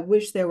 Oh, I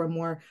wish there were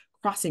more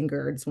crossing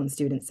guards, one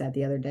student said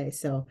the other day.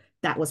 So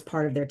that was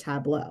part of their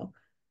tableau.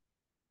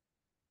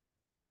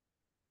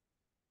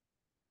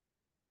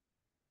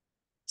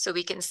 So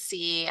I can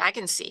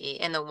see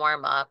in the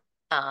warm up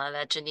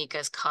that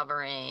Janika's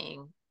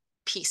covering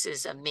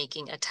pieces of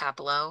making a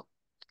tableau,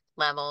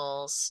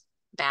 levels,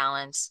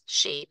 balance,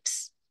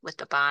 shapes with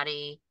the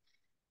body,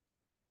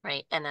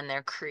 right? And then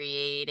they're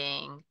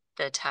creating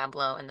the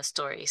tableau and the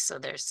story. So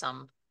there's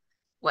some,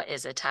 what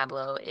is a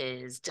tableau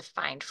is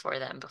defined for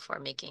them before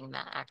making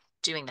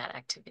doing that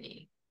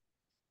activity.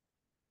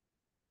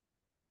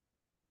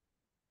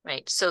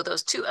 Right. So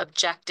those two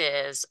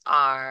objectives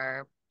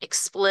are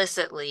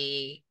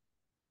explicitly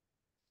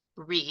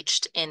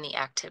reached in the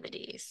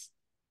activities.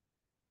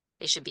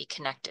 They should be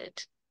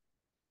connected.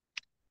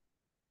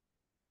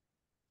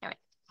 All right.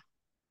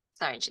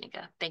 Sorry,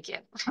 Janika. Thank you.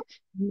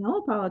 No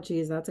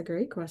apologies. That's a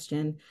great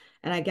question.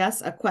 And I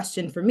guess a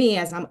question for me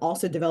as I'm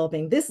also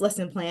developing this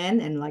lesson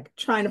plan and like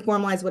trying to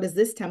formalize what is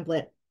this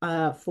template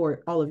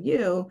for all of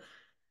you.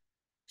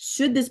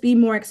 Should this be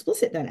more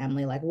explicit then,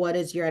 Emily? Like, what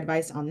is your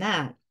advice on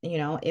that? You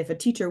know, if a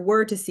teacher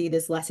were to see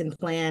this lesson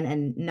plan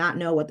and not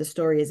know what the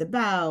story is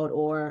about,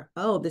 or,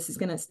 oh, this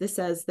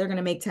says they're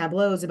gonna make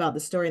tableaus about the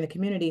story in the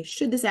community,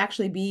 should this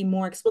actually be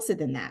more explicit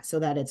than that so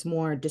that it's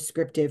more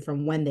descriptive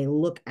from when they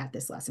look at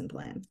this lesson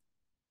plan?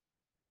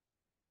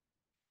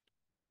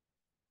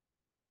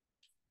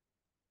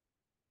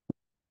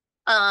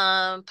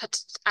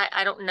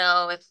 I don't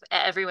know if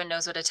everyone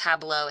knows what a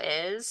tableau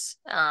is.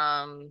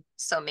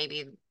 So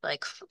maybe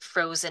like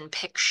frozen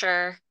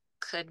picture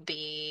could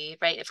be,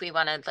 right? If we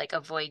want to like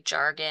avoid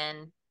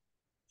jargon,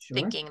 Sure.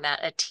 thinking that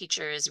a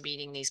teacher is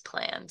reading these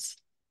plans.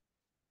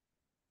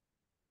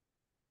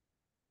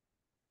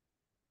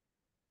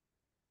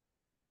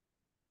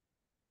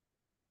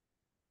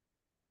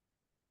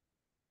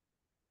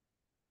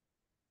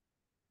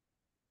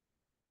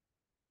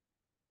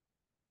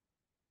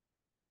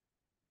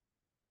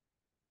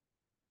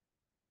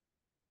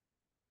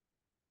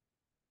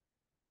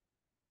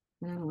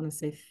 I don't want to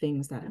say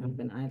things that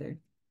happen either.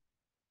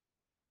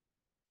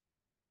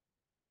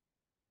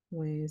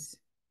 Ways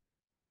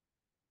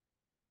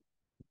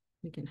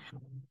we can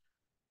help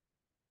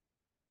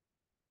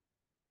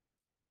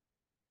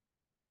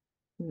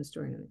in the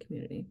story in the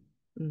community.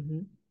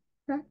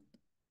 Okay.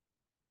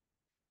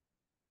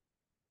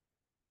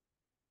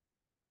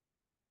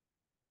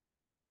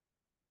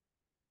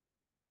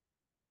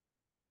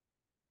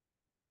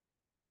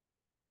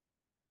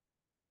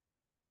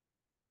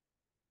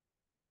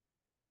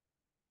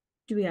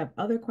 Do we have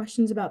other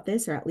questions about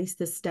this, or at least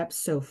the steps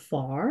so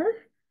far?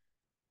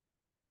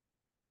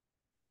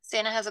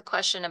 Santa has a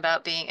question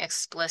about being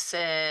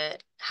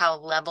explicit, how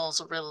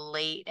levels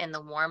relate in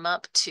the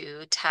warm-up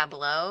to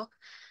Tableau.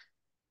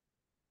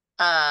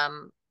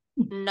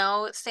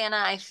 No, Santa,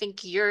 I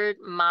think you're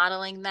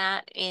modeling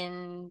that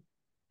in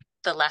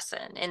the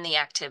lesson, in the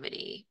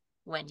activity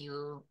when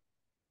you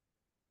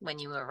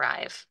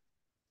arrive.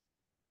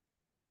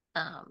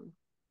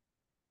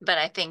 But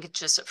I think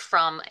just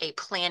from a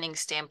planning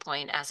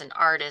standpoint, as an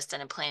artist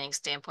and a planning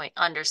standpoint,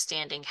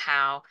 understanding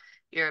how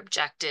your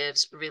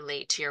objectives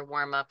relate to your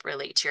warm up,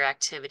 relate to your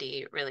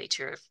activity, relate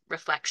to your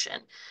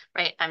reflection,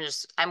 right?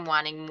 I'm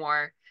wanting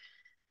more,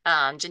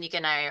 Janika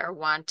and I are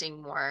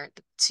wanting more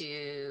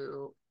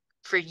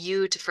for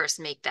you to first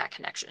make that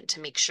connection, to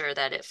make sure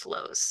that it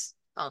flows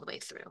all the way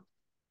through.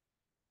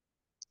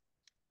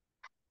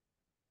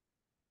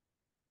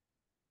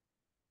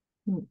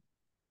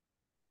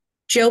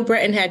 Joe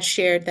Breton had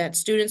shared that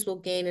students will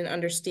gain an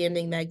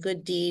understanding that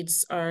good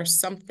deeds are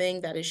something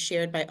that is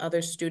shared by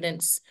other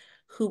students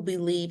who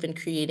believe in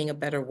creating a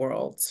better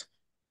world.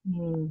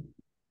 Can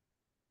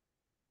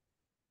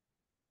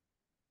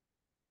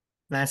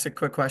I ask a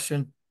quick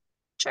question?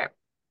 Sure.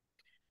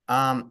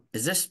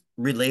 Is this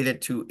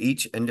related to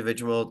each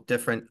individual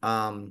different,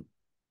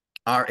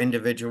 our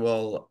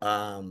individual,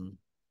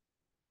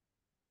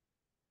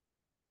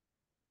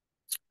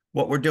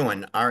 what we're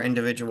doing, our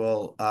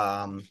individual,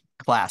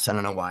 class? I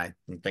don't know why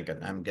I'm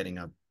thinking I'm getting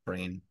a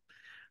brain.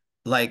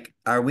 Like,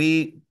 are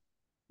we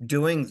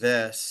doing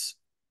this,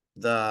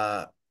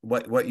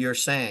 what you're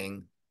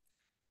saying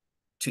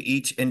to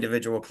each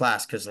individual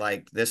class? Because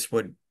like this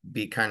would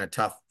be kind of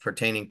tough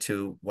pertaining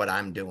to what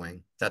I'm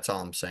doing. That's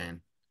all I'm saying.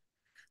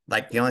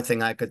 Like the only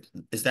thing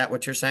is that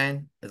what you're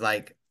saying?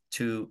 Like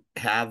to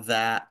have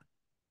that,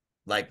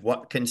 like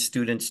what can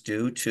students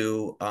do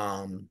to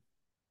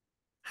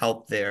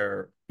help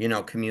their,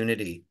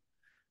 community?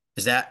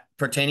 Is that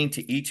pertaining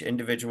to each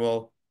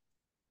individual?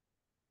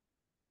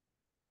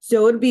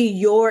 So it would be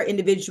your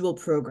individual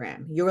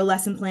program. Your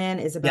lesson plan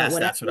is about Yes,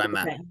 whatever that's what I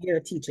meant. that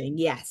you're teaching.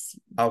 Yes.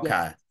 Okay.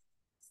 Yes.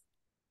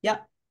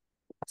 Yep.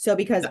 So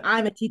because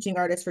I'm a teaching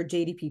artist for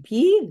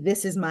JDPP,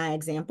 this is my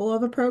example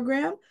of a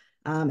program.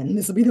 And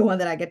this will be the one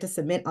that I get to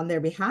submit on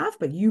their behalf,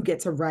 but you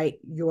get to write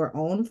your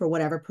own for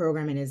whatever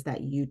program it is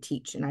that you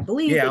teach. And I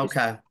believe Yeah,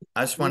 okay.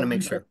 I just want to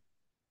make sure.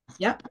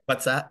 Yep.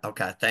 What's that?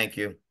 Okay, thank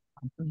you.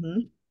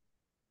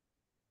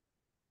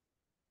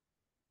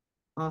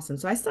 Awesome.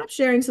 So I stopped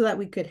sharing so that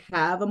we could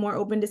have a more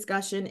open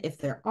discussion if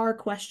there are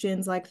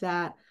questions like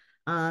that,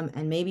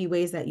 and maybe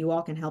ways that you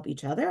all can help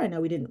each other. I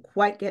know we didn't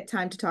quite get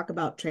time to talk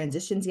about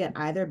transitions yet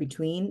either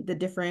between the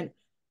different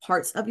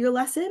parts of your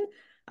lesson,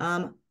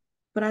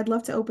 but I'd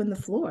love to open the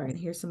floor and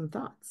hear some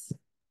thoughts.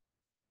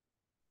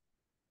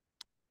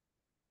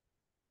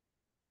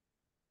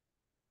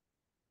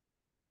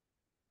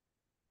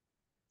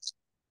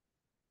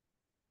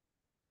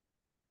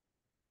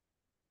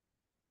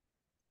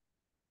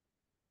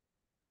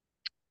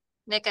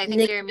 Nick, I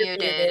think you're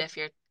muted if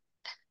you're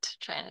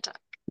trying to talk.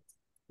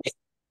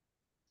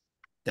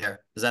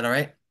 There. Is that all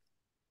right?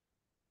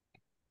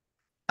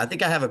 I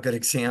think I have a good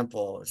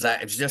example.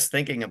 I was just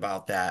thinking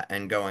about that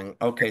and going,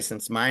 okay,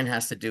 since mine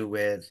has to do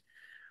with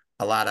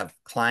a lot of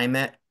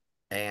climate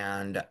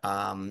and,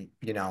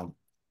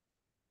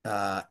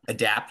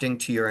 adapting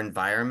to your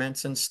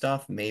environments and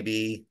stuff,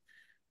 maybe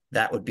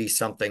that would be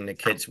something the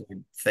kids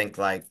would think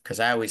like, because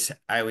I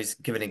always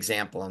give an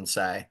example and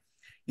say,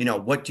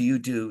 what do you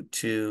do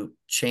to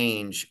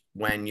change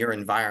when your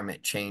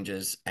environment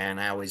changes? And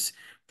I always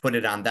put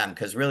it on them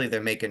because really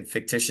they're making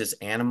fictitious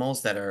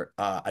animals that are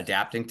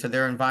adapting to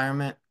their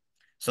environment.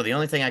 So the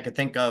only thing I could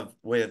think of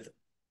with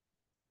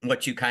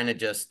what you kind of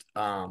just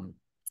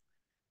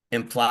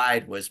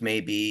implied was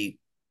maybe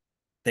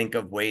think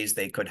of ways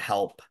they could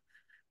help.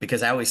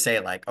 Because I always say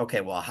like, okay,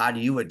 well, how do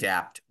you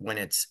adapt when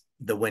it's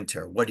the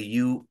winter? What do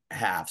you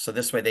have? So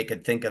this way they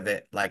could think of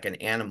it like an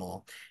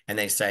animal and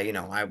they say,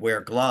 I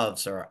wear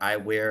gloves or I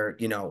wear,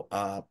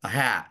 a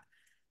hat.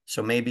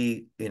 So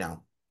maybe,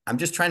 I'm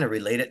just trying to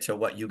relate it to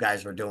what you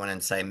guys are doing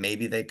and say,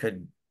 maybe they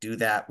could do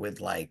that with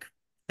like,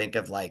 think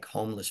of like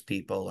homeless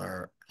people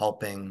or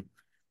helping.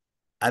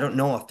 I don't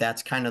know if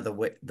that's kind of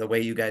the way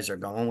you guys are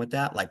going with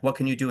that. Like, what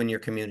can you do in your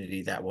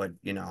community that would,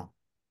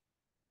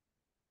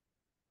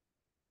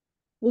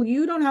 Well,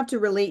 you don't have to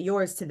relate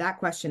yours to that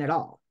question at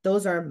all.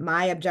 Those are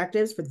my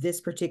objectives for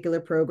this particular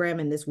program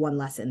and this one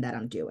lesson that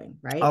I'm doing,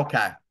 right?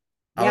 Okay.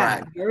 All yeah,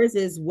 right. Yours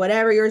is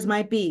whatever yours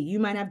might be. You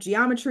might have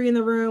geometry in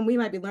the room. We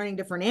might be learning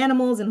different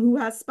animals and who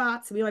has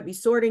spots. We might be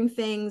sorting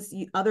things.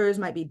 Others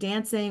might be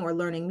dancing or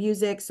learning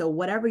music. So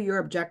whatever your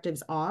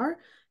objectives are,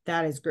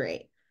 that is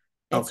great.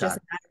 It's just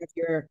a matter of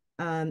your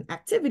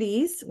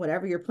activities,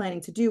 whatever you're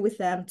planning to do with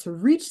them to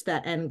reach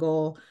that end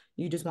goal.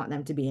 You just want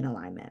them to be in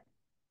alignment.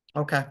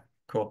 Okay.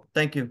 Cool.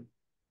 Thank you.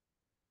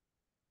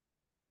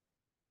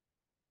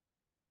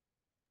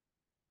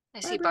 I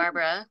see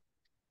Barbara.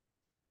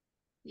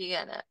 You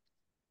gotta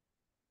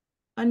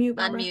unmute,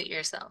 Barbara. Unmute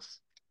yourself.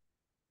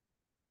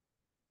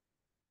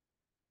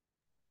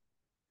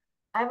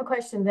 I have a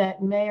question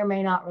that may or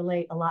may not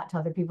relate a lot to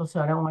other people,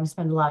 so I don't want to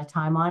spend a lot of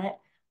time on it.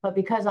 But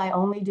because I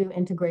only do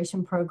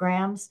integration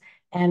programs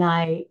and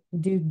I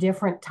do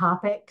different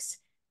topics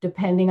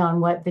depending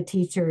on what the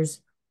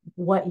teachers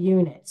what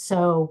unit.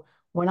 So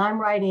when I'm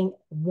writing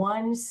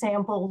one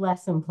sample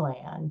lesson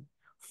plan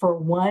for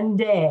one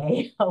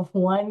day of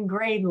one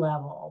grade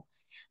level,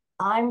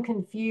 I'm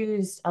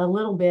confused a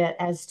little bit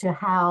as to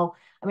how,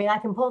 I mean, I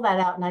can pull that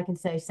out and I can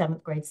say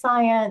 7th grade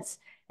science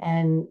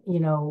and,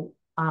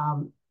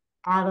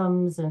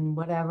 atoms and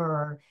whatever,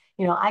 or,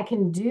 I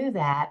can do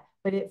that,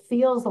 but it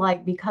feels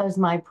like because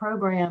my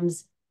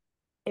programs,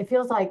 it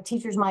feels like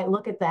teachers might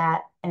look at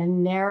that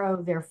and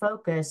narrow their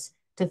focus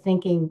to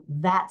thinking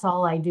that's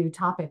all I do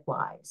topic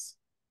wise.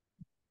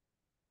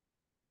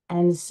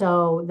 And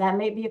so that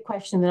may be a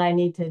question that I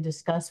need to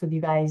discuss with you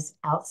guys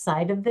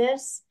outside of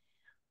this,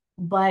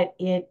 but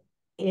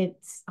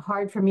it's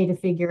hard for me to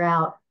figure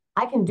out.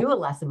 I can do a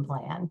lesson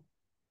plan.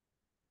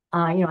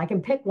 I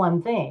can pick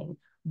one thing,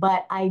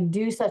 but I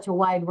do such a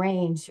wide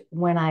range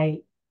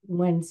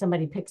when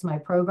somebody picks my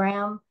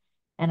program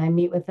and I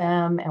meet with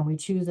them and we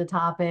choose a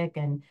topic,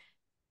 and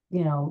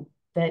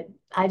that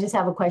I just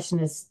have a question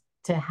as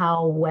to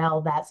how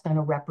well that's going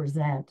to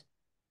represent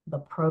the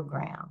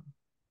program.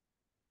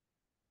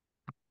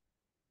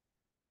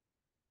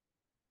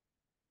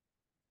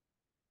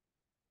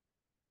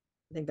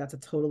 I think that's a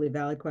totally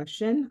valid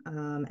question.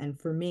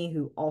 And for me,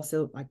 who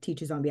also like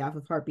teaches on behalf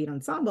of Heartbeat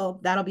Ensemble,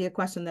 that'll be a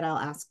question that I'll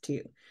ask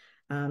too.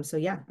 So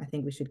yeah, I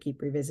think we should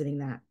keep revisiting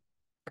that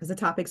because the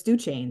topics do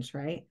change,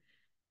 right?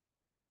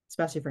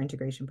 Especially for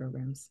integration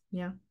programs.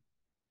 Yeah.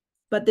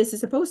 But this is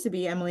supposed to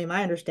be, Emily,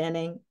 my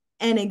understanding,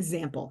 an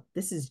example.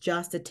 This is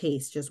just a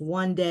taste, just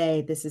one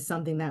day. This is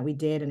something that we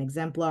did, an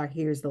exemplar.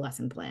 Here's the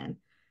lesson plan.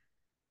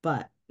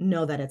 But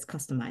know that it's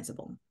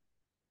customizable.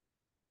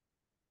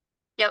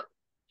 Yep.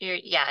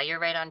 You're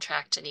right on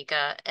track,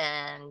 Janika.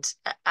 And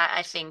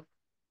I think,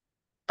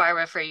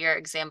 Barbara, for your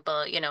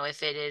example,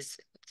 if it is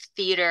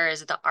theater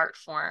is the art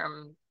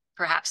form,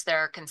 perhaps there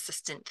are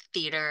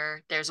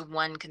there's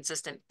one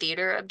consistent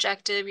theater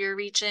objective you're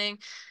reaching,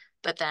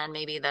 but then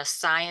maybe the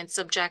science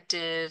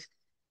objective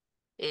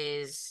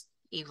is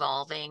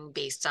evolving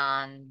based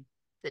on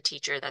the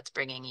teacher that's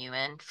bringing you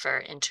in for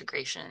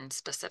integration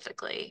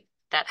specifically,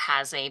 that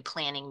has a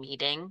planning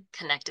meeting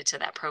connected to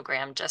that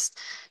program, just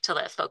to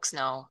let folks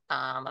know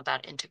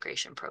about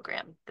integration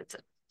program.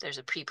 There's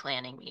a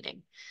pre-planning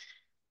meeting.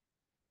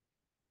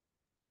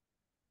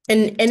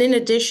 And in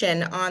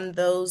addition, on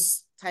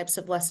those types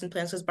of lesson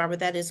plans, because Barbara,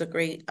 that is a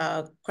great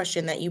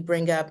question that you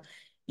bring up.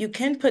 You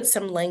can put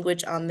some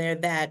language on there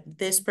that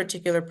this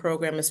particular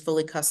program is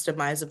fully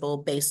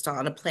customizable based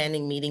on a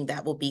planning meeting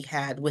that will be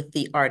had with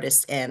the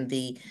artist and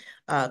the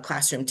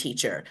classroom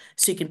teacher.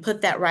 So you can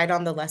put that right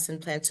on the lesson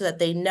plan so that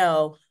they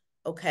know,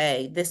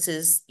 okay, this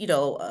is,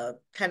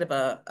 kind of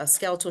a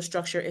skeletal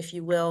structure, if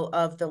you will,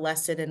 of the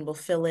lesson, and we'll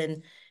fill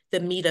in the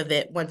meat of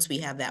it once we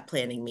have that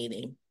planning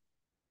meeting.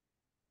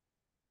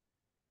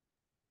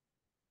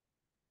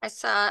 I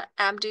saw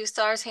Abdu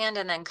Sar's hand,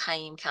 and then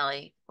Kaim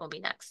Kelly will be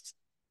next.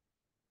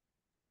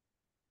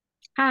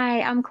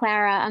 Hi, I'm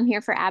Clara. I'm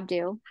here for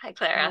Abdu. Hi,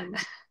 Clara.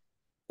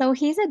 So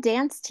he's a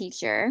dance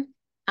teacher,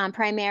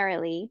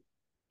 primarily,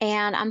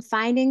 and I'm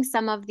finding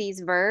some of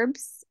these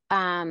verbs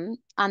on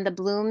the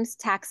Bloom's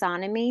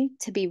taxonomy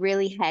to be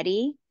really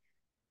heady.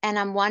 And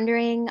I'm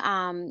wondering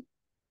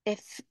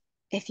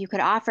if you could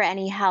offer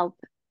any help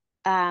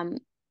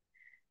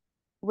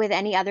with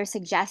any other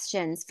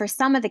suggestions for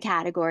some of the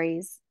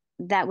categories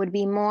that would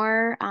be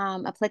more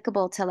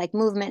applicable to like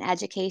movement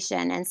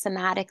education and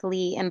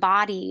somatically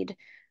embodied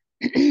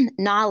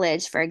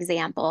knowledge, for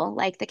example,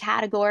 like the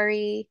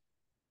category.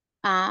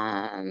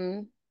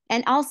 And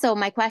also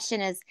my question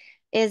is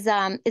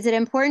it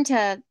important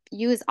to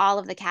use all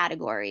of the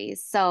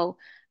categories? So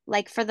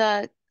like for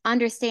the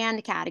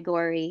understand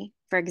category,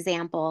 for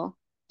example,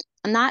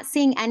 I'm not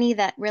seeing any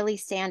that really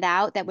stand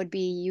out that would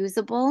be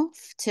usable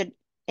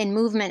in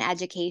movement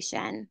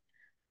education.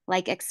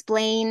 Like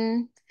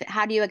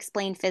how do you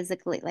explain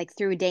physically, like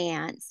through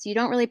dance? You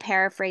don't really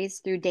paraphrase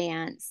through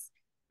dance.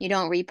 You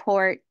don't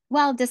report.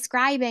 Well,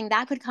 describing,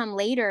 that could come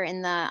later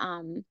in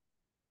the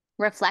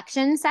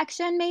reflection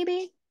section,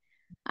 maybe.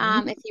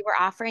 If you were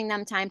offering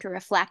them time to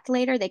reflect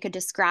later, they could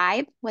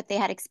describe what they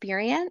had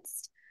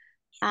experienced.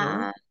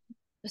 Sure.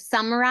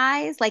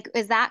 Summarize, like,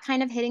 is that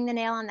kind of hitting the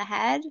nail on the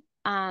head?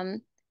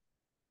 And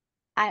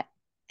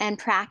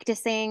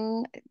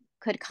practicing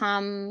could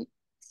come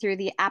through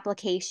the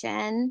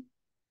application,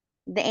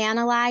 the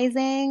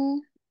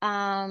analyzing,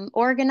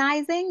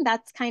 organizing.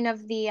 That's kind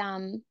of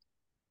the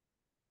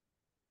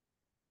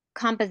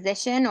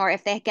composition, or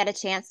if they get a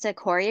chance to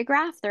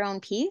choreograph their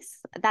own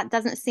piece. That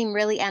doesn't seem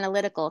really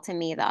analytical to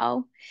me,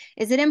 though.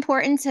 Is it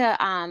important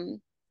to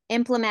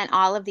implement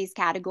all of these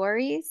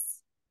categories?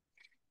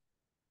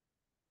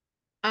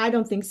 I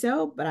don't think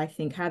so, but I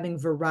think having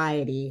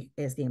variety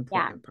is the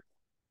important part.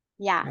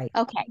 Yeah. Right?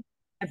 Okay.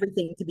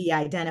 Everything to be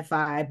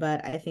identified,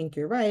 but I think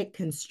you're right.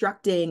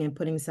 Constructing and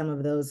putting some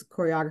of those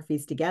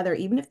choreographies together,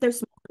 even if they're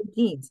small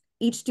routines,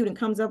 each student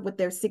comes up with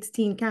their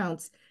 16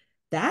 counts.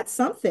 That's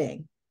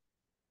something.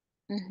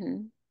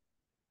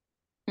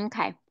 Mm-hmm.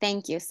 Okay,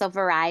 thank you. So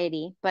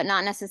variety, but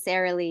not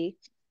necessarily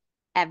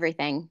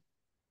everything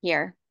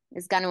here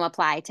is going to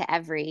apply to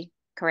every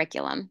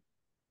curriculum.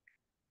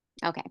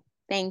 Okay,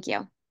 thank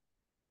you.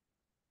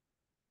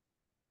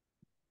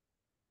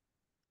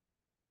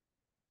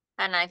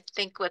 And I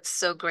think what's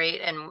so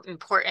great and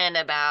important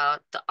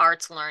about the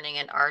arts learning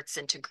and arts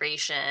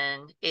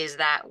integration is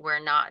that we're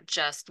not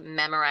just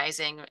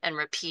memorizing and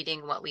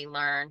repeating what we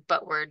learn,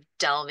 but we're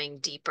delving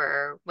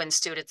deeper when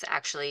students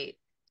actually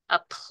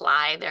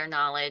apply their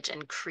knowledge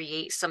and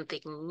create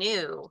something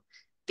new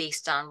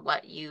based on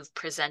what you've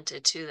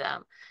presented to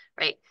them,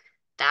 right?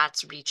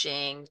 That's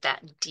reaching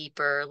that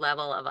deeper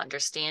level of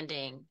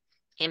understanding,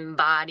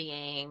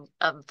 embodying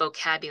a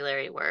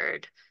vocabulary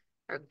word,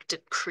 or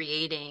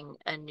creating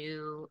a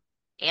new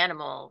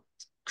animal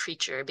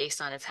creature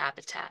based on its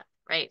habitat,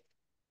 right?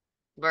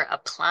 We're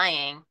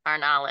applying our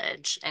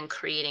knowledge and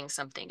creating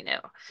something new.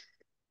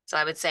 So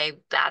I would say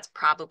that's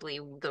probably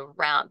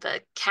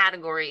the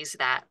categories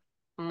that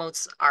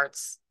most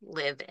arts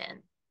live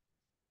in.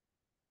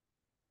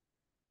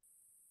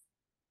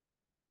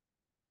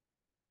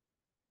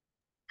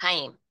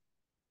 Haim.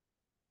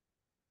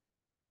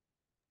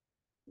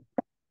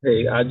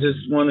 Hey, I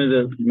just wanted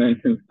to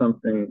mention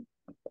something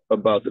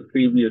about the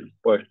previous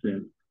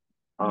question.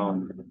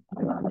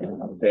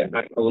 That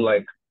I feel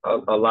like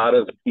a lot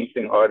of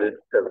teaching artists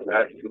have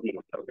actually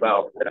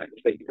about that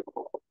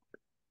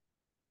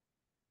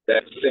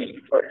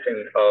same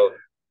question of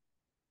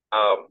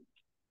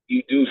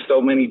you do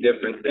so many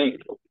different things,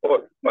 of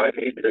course, by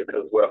nature,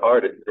 because we're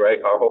artists,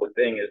 right? Our whole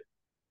thing is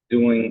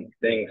doing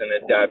things and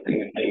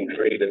adapting and being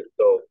creative.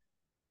 So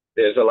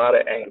there's a lot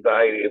of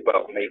anxiety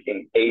about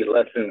making a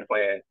lesson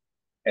plan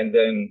and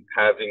then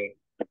having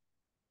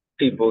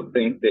people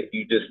think that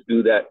you just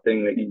do that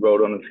thing that you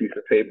wrote on a piece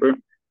of paper.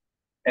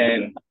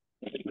 And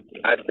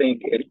I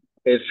think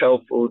it's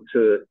helpful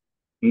to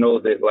know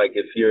that, like,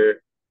 if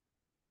you're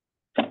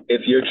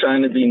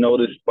trying to be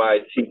noticed by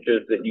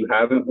teachers that you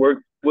haven't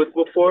worked with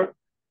before,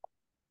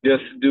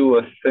 just do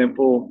a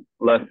simple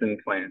lesson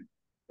plan.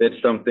 That's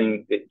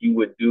something that you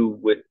would do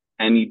with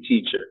any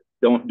teacher.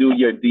 Don't do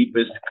your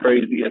deepest,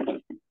 craziest,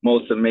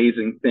 most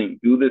amazing thing.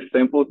 Do the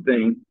simple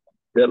thing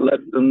that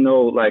lets them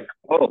know, like,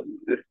 oh,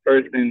 this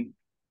person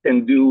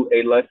can do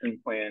a lesson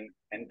plan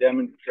and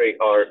demonstrate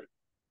art.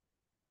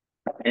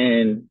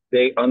 And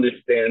they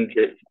understand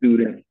that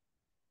students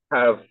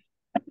have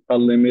a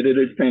limited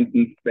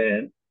attention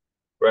span,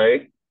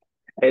 right?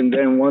 And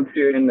then once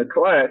you're in the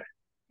class,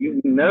 you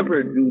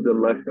never do the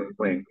lesson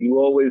plan. You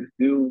always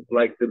do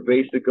like the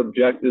basic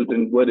objectives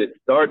and what it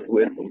starts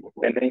with,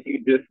 and then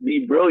you just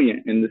be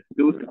brilliant, and the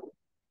students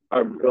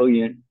are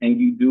brilliant, and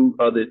you do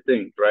other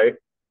things, right?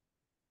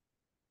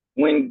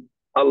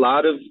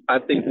 I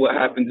think what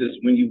happens is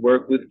when you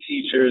work with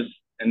teachers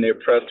and they're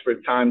pressed for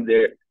time,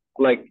 they're,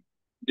 like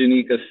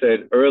Janika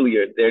said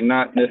earlier, they're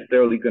not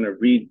necessarily going to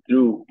read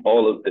through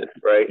all of this,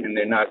 right? And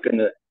they're not going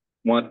to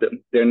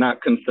they're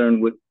not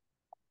concerned with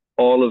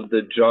all of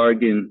the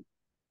jargon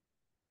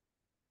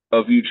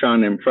of you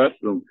trying to impress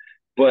them.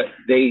 But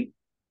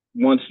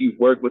once you've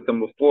worked with them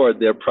before,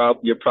 you're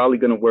probably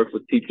going to work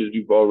with teachers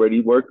you've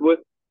already worked with.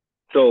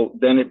 So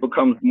then it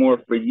becomes more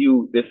for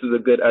you. This is a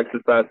good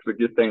exercise for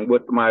just saying,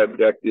 what's my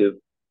objective?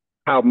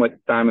 How much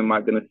time am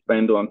I going to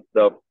spend on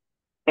stuff?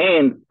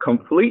 And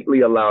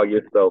completely allow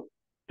yourself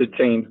to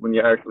change when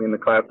you're actually in the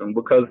classroom,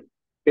 because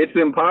it's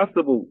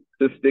impossible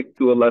to stick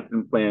to a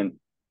lesson plan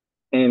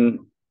in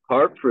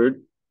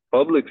Hartford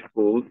public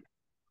schools,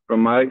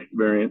 from my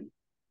experience.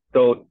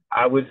 So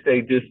I would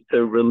say, just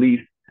to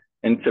release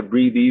and to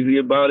breathe easy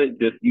about it,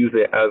 just use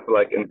it as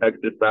like an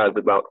exercise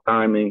about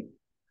timing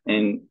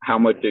and how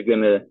much you're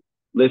going to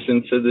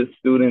listen to the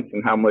students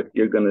and how much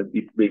you're going to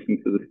be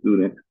speaking to the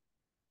students.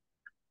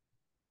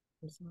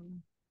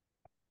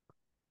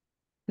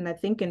 And I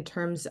think in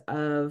terms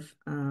of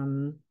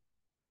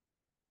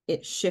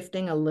it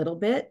shifting a little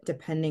bit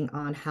depending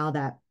on how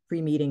that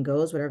pre-meeting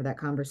goes, whatever that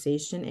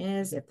conversation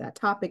is, if that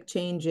topic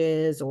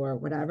changes or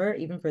whatever,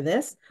 even for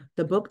this,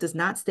 the book does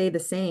not stay the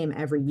same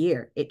every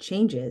year. It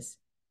changes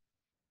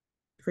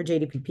for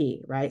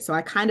JDPP, right? So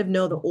I kind of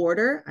know the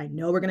order. I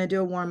know we're going to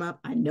do a warm-up.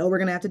 I know we're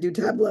going to have to do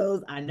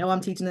tableaus. I know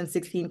I'm teaching them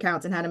 16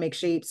 counts and how to make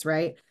shapes,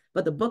 right?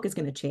 But the book is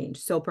going to change.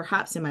 So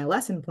perhaps in my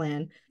lesson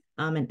plan,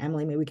 and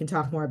Emily, maybe we can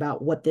talk more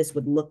about what this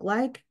would look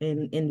like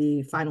in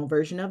the final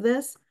version of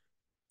this,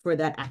 for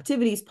that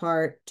activities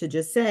part, to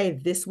just say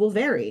this will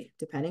vary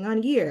depending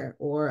on year,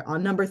 or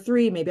on number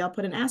 3, maybe I'll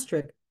put an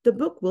asterisk. The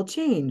book will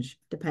change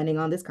depending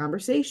on this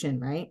conversation,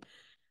 right?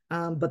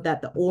 But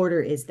that the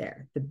order is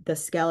there. The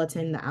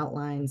skeleton, the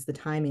outlines, the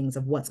timings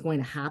of what's going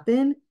to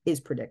happen is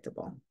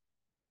predictable.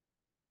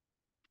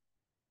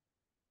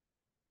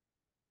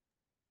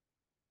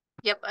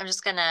 Yep, I'm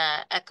just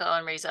gonna echo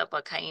and raise up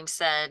what Kaim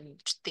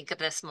said. Think of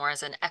this more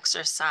as an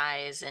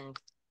exercise and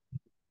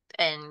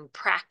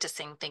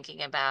practicing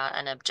thinking about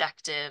an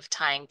objective,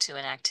 tying to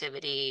an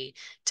activity,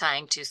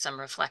 tying to some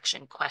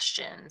reflection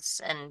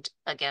questions. And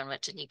again, with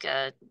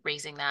Janika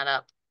raising that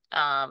up,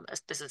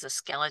 this is a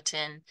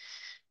skeleton.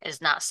 It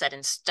is not set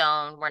in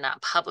stone. We're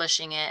not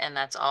publishing it, and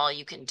that's all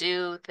you can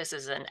do. This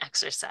is an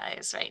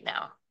exercise right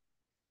now.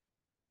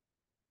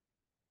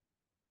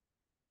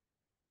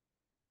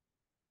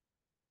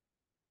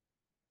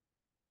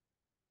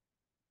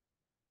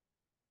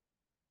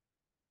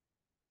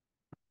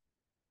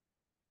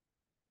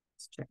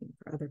 Just checking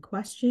for other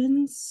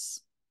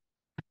questions.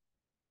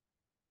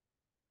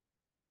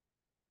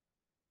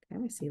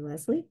 Okay, I see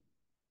Leslie.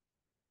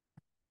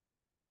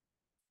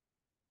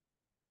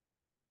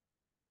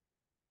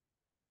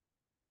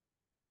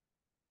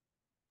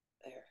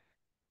 There.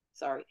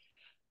 Sorry.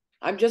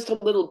 I'm just a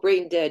little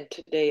brain dead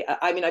today.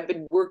 I mean, I've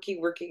been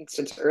working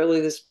since early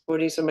this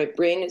morning, so my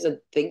brain isn't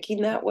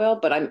thinking that well,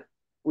 but I'm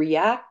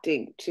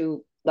reacting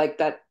to like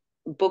that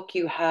book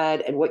you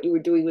had and what you were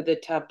doing with the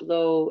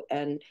tableau.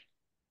 And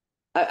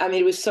I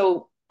mean, it was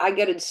so, I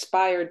get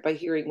inspired by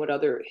hearing what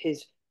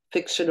his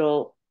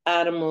fictional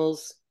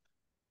animals,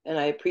 and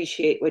I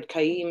appreciate what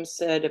Kaim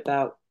said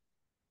about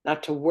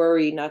not to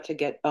worry, not to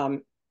get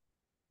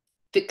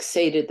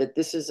fixated that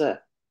this is a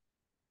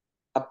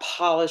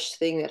polished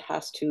thing that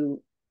has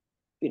to,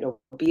 you know,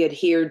 be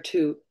adhered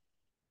to.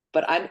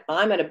 But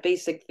I'm at a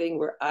basic thing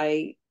where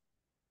I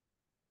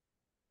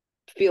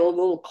feel a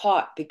little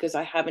caught because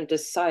I haven't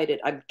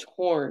decided. I'm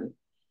torn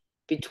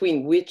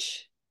between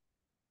which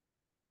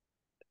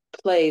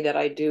play that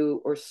I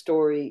do or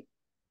story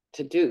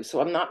to do.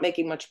 So I'm not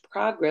making much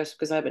progress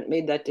because I haven't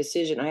made that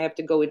decision. I have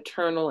to go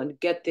internal and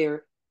get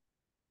there.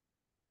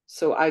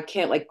 So I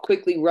can't like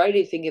quickly write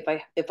anything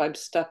if I'm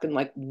stuck in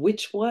like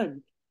which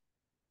one.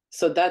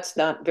 So that's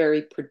not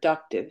very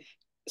productive.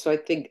 So I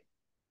think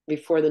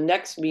before the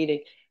next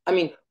meeting, I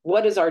mean,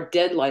 what is our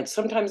deadline?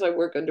 Sometimes I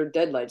work under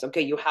deadlines.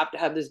 Okay, you have to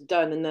have this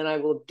done, and then I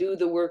will do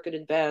the work in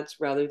advance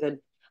rather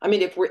than, I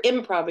mean, if we're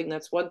improving,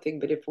 that's one thing,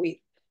 but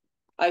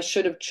I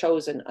should have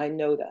chosen, I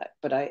know that,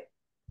 but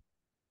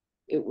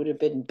it would have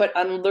been, but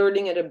I'm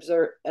learning and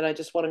observe, and I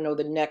just want to know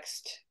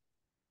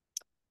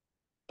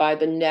by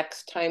the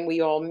next time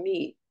we all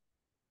meet,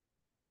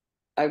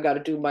 I've got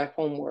to do my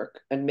homework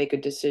and make a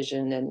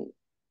decision and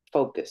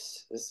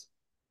focus.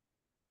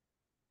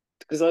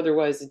 Because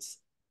otherwise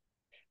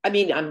I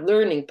mean, I'm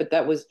learning, but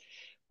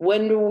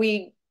when are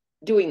we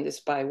doing this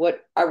by?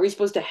 What, are we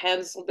supposed to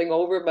hand something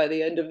over by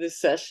the end of this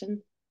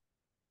session?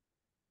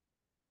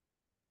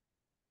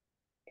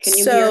 Can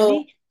you hear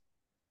me?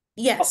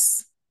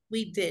 Yes,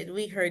 we did.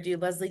 We heard you,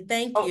 Leslie.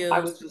 Thank you. I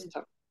was just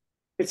talking.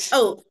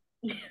 Oh,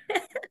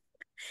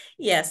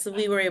 yes,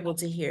 we were able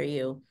to hear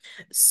you.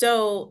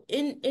 So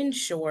in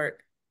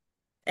short,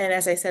 and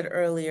as I said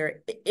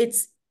earlier,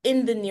 it's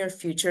in the near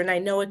future. And I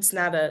know it's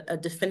not a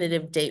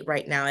definitive date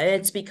right now. And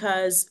it's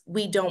because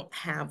we don't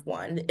have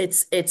one.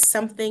 It's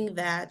something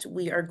that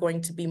we are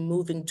going to be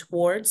moving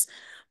towards,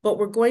 but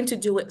we're going to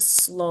do it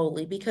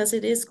slowly because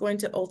it is going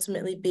to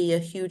ultimately be a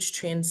huge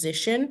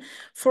transition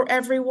for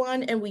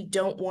everyone. And we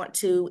don't want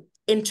to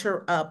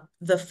interrupt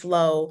the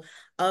flow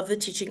of the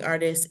teaching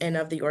artists and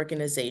of the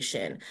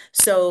organization.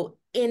 So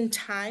in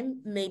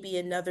time, maybe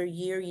another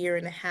year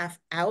and a half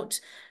out.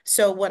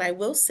 So what I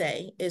will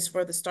say is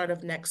for the start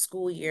of next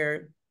school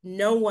year,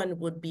 no one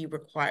would be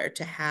required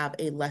to have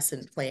a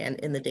lesson plan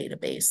in the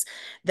database.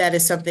 That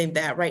is something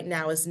that right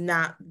now is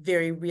not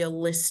very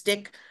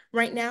realistic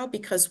right now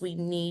because we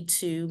need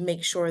to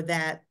make sure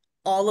that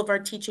all of our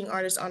teaching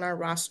artists on our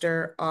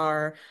roster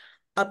are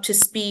up to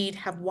speed,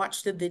 have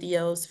watched the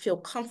videos, feel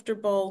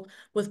comfortable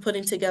with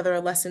putting together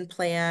a lesson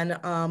plan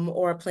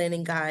or a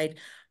planning guide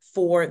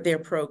for their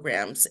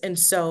programs. And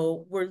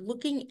so we're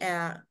looking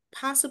at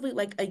possibly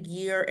like a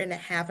year and a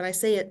half. And I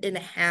say it in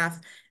a half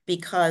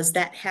because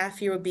that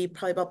half year would be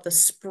probably about the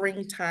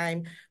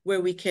springtime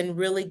where we can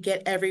really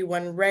get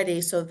everyone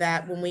ready so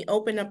that when we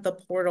open up the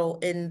portal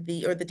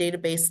or the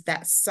database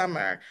that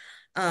summer,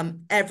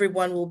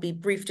 everyone will be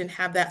briefed and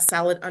have that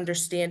solid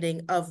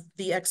understanding of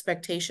the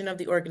expectation of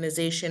the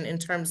organization in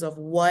terms of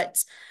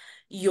what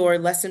your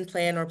lesson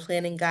plan or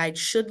planning guide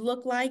should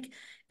look like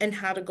and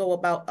how to go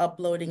about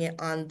uploading it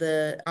onto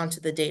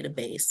the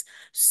database.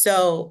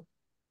 So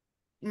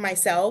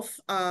myself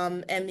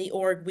and the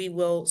org, we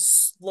will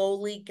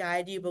slowly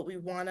guide you, but we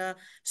want to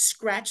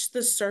scratch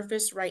the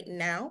surface right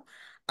now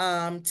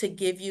to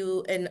give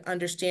you an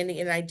understanding,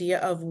 an idea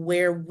of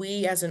where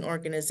we as an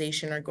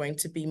organization are going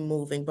to be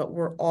moving, but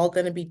we're all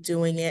going to be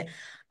doing it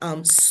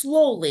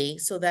slowly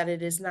so that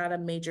it is not a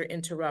major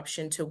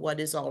interruption to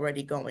what is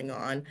already going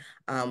on,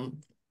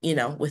 you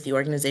know, with the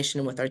organization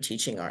and with our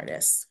teaching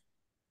artists.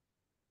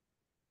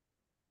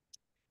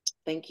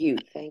 Thank you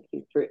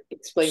for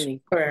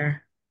explaining.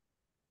 Sure.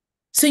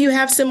 So you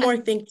have some more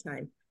think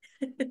time.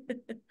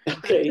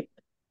 Okay.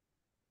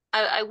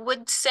 I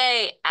would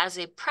say as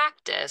a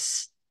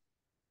practice,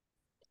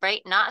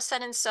 right? Not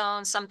set in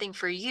stone, something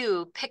for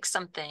you, pick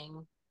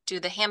something,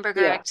 do the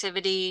hamburger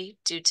activity,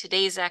 do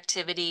today's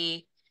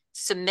activity,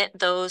 submit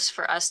those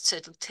for us to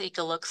take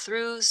a look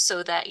through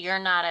so that you're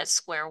not at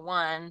square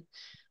one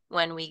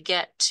when we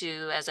get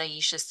to, as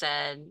Aisha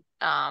said,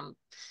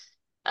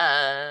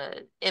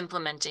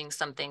 implementing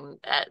something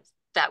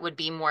that would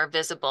be more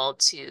visible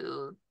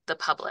to the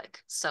public.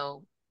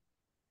 So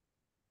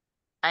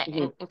I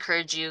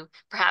encourage you,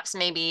 perhaps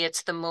maybe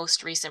it's the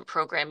most recent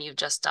program you've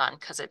just done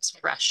because it's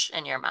fresh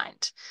in your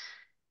mind.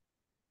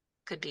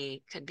 Could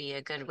be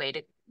a good way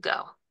to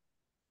go.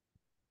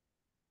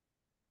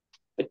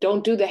 But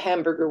don't do the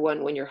hamburger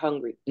one when you're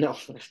hungry. No.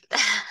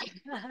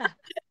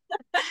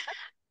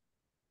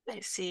 I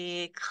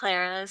see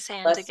Clara's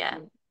hand Bless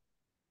again. you.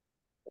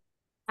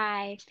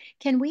 Hi,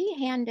 can we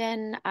hand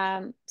in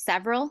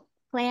several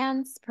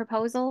plans,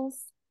 proposals?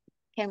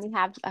 Can we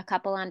have a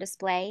couple on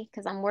display?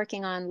 Because I'm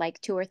working on like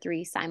 2 or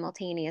 3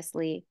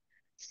 simultaneously.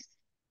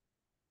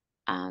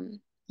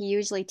 He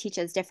usually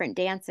teaches different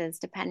dances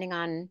depending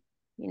on,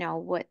 you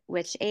know,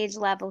 which age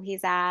level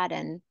he's at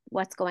and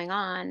what's going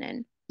on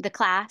and the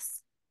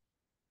class.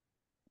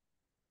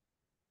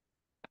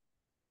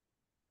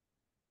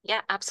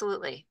 Yeah,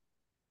 absolutely.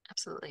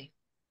 Absolutely.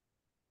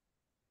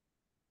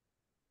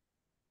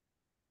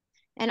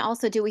 And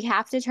also, do we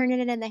have to turn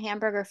it in the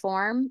hamburger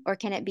form or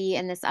can it be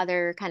in this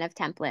other kind of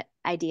template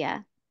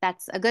idea?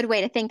 That's a good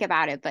way to think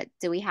about it, but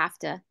do we have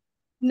to?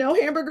 No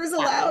hamburgers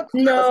allowed.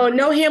 No,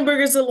 no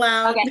hamburgers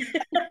allowed. Okay.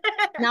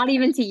 Not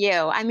even to you.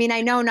 I mean, I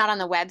know not on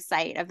the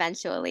website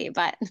eventually,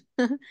 but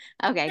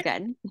okay,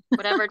 good.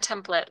 Whatever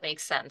template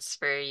makes sense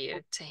for you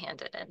to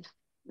hand it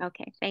in.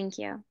 Okay, thank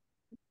you.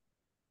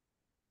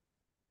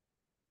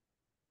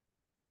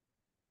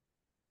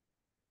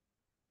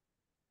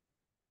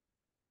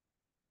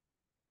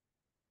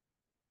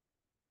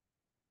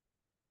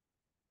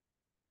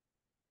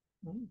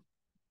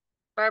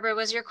 Barbara,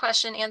 was your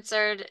question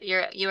answered?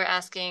 You were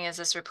asking, is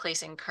this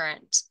replacing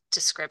current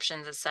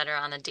descriptions, et cetera,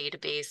 on the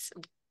database?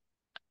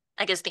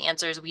 I guess the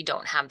answer is we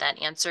don't have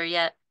that answer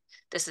yet.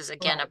 This is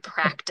again a Right.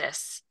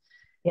 practice.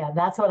 Yeah,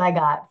 that's what I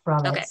got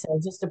from Okay. it. So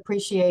just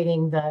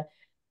appreciating the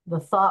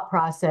thought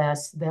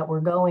process that we're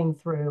going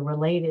through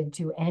related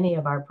to any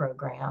of our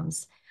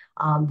programs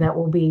that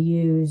will be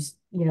used,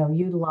 you know,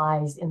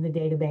 utilized in the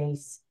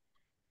database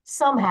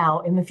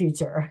somehow in the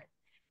future.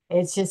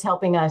 It's just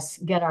helping us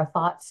get our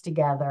thoughts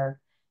together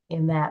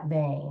in that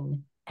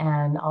vein.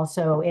 And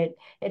also it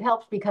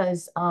helps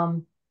because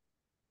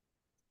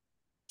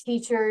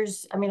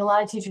teachers, I mean, a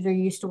lot of teachers are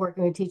used to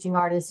working with teaching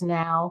artists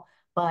now,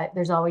 but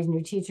there's always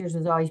new teachers,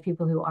 there's always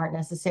people who aren't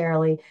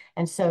necessarily.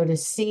 And so to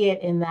see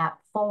it in that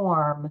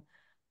form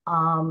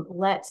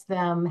lets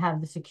them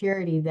have the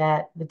security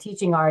that the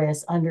teaching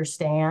artists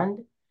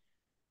understand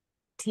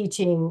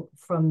teaching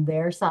from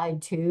their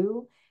side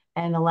too,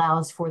 and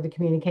allows for the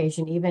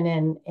communication, even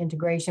in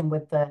integration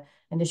with the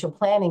initial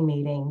planning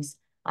meetings.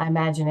 I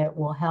imagine it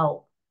will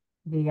help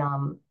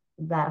the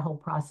that whole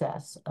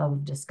process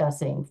of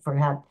discussing for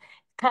have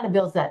kind of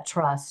builds that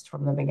trust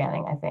from the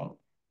beginning, I think.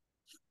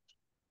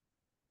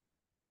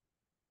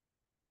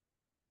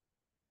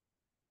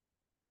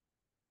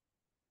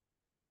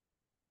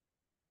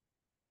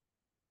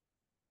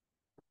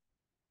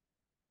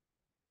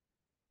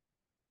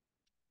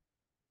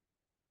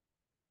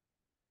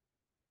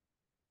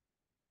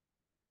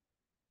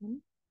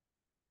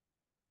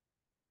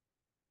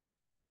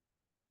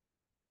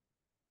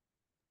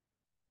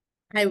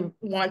 I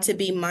want to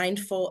be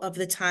mindful of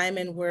the time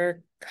and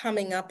we're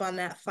coming up on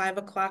that 5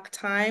 o'clock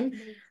time.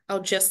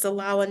 I'll just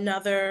allow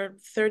another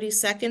 30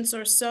 seconds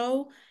or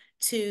so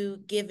to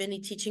give any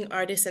teaching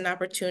artists an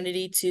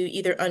opportunity to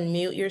either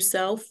unmute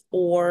yourself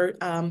or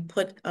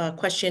put a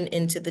question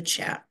into the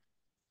chat.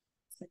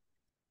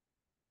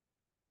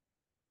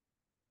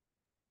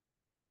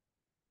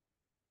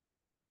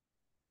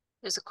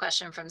 There's a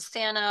question from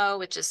Sano,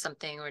 which is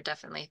something we're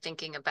definitely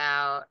thinking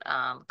about,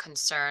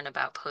 concern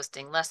about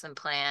posting lesson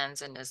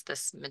plans. And is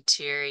this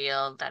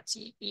material that's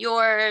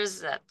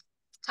yours, that's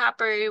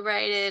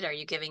copyrighted? Are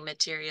you giving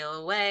material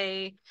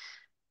away?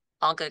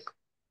 All good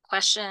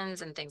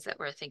questions and things that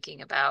we're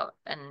thinking about.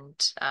 And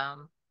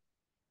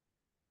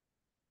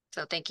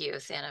so thank you,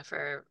 Sano,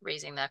 for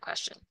raising that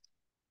question.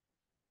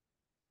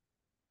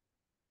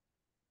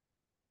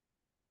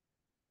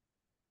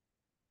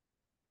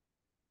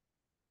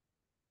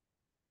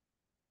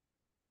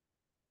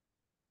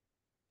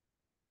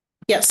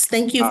 Yes,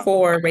 thank you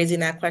for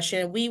raising that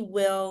question. We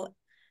will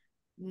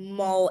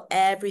mull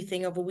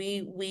everything over.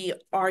 We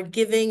are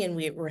giving and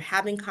we're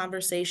having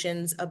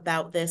conversations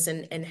about this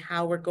and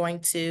how we're going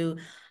to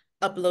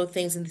upload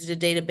things into the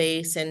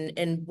database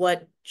and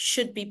what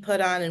should be put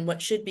on and what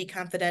should be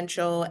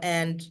confidential.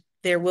 And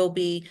there will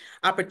be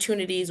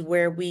opportunities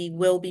where we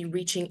will be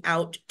reaching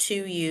out to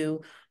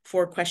you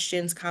for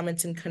questions,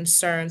 comments, and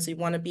concerns. We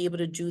want to be able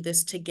to do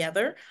this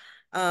together.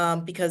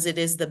 Because it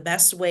is the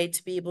best way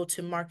to be able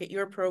to market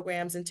your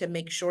programs and to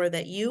make sure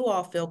that you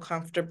all feel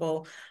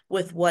comfortable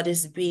with what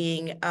is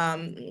being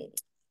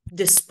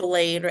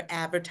displayed or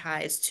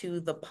advertised to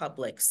the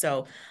public.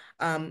 So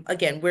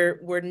again,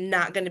 we're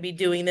not going to be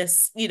doing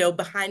this, you know,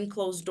 behind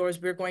closed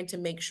doors. We're going to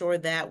make sure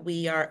that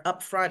we are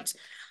upfront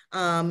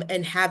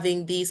and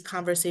having these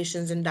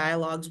conversations and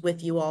dialogues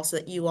with you all so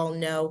that you all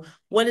know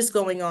what is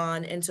going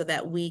on and so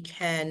that we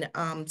can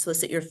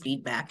solicit your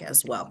feedback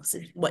as well. So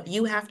what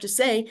you have to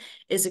say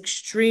is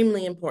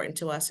extremely important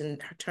to us in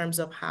terms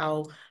of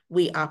how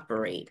we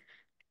operate.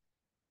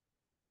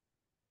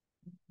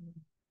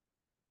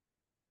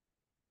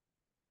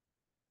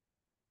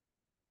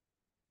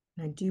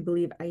 I do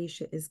believe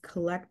Aisha is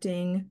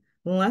collecting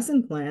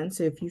lesson plans.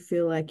 So if you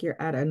feel like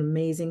you're at an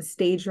amazing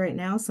stage right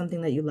now,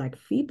 something that you'd like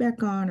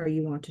feedback on or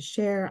you want to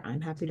share, I'm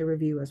happy to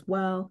review as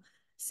well.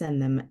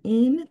 Send them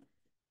in.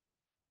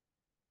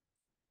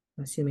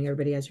 I'm assuming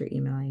everybody has your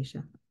email,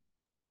 Aisha.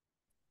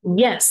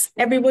 Yes,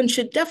 everyone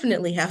should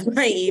definitely have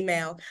my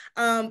email.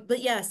 But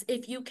yes,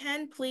 if you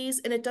can,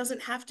 please, and it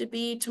doesn't have to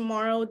be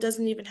tomorrow, it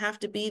doesn't even have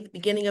to be the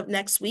beginning of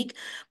next week,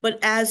 but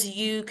as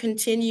you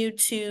continue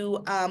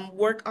to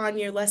work on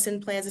your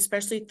lesson plans,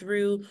 especially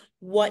through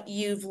what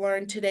you've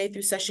learned today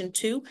through session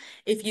 2,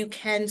 if you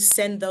can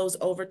send those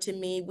over to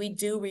me, we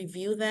do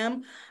review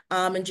them,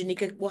 and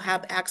Janika will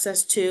have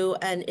access to,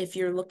 and if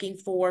you're looking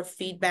for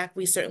feedback,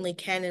 we certainly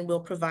can and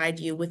will provide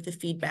you with the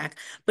feedback.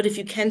 But if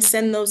you can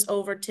send those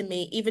over to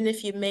me, even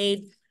if you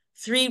made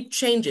 3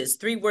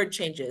 word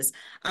changes,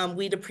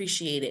 we'd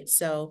appreciate it.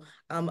 So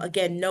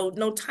again, no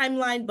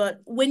timeline, but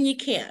when you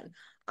can,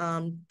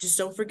 just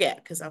don't forget,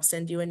 because I'll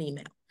send you an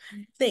email.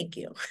 Thank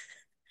you.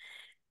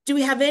 Do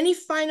we have any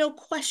final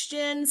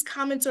questions,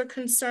 comments, or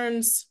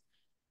concerns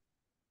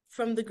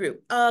from the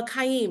group?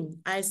 Kaim,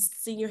 I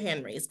see your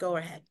hand raised. Go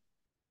ahead.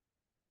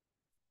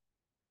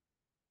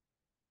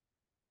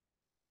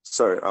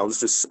 Sorry, I was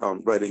just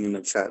writing in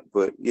the chat,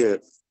 but yeah,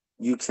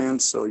 you can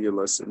sell your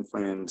lesson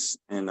plans,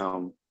 and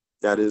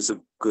that is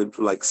a good,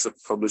 like,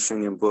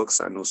 publishing in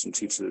books. I know some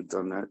teachers have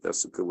done that.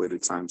 That's a good way to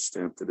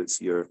timestamp that it's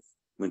your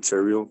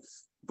material.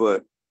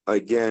 But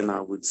again,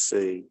 I would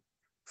say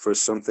for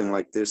something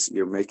like this,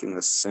 you're making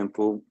a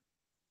simple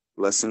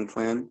lesson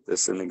plan.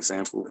 That's an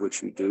example of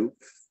what you do.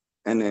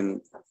 And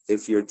then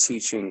if you're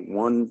teaching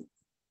one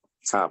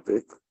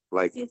topic,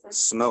 like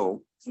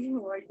snow,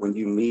 when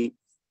you meet,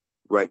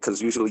 right,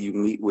 because usually you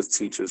meet with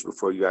teachers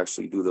before you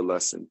actually do the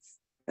lesson.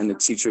 And the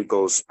teacher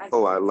goes,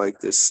 oh, I like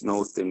this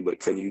snow thing, but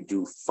can you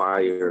do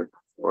fire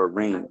or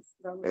rain?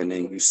 And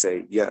then you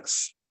say,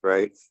 yes,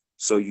 right?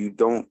 So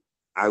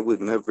I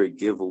would never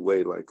give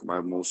away like my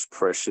most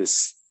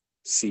precious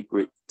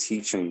secret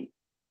teaching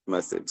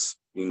methods.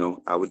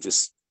 I would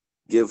just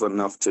give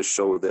enough to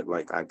show that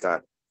like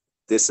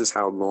this is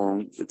how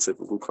long the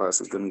typical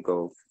class is going to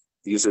go.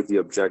 These are the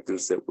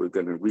objectives that we're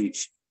going to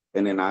reach.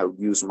 And then I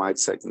use my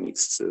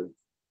techniques to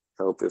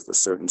help if a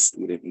certain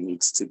student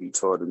needs to be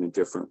taught in a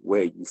different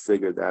way. You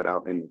figure that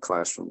out in the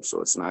classroom.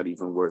 So it's not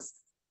even worth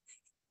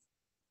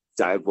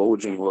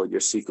divulging all your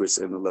secrets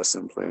in the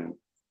lesson plan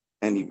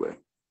anyway.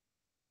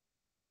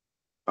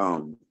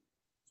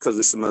 Because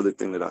it's another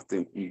thing that I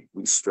think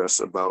we stress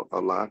about a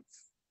lot.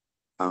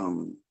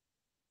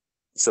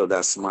 So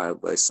that's my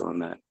advice on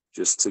that,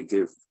 just to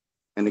give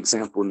an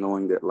example,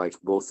 knowing that like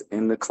both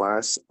in the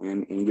class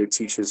and in your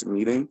teacher's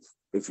meeting,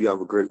 if you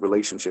have a great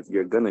relationship,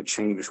 you're going to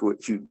change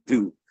what you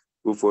do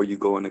before you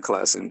go into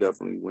class, and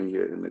definitely when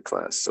you're in the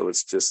class. So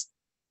it's just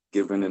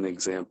giving an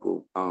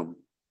example, and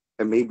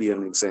maybe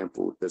an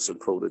example that's a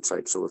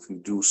prototype. So if you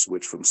do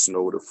switch from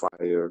snow to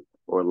fire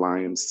or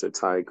lions to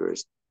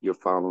tigers, you're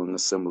following a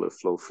similar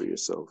flow for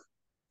yourself.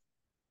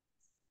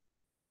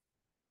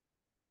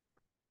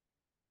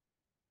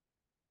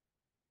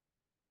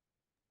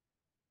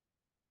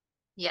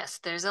 Yes,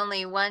 there's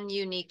only one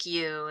unique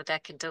you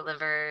that can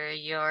deliver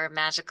your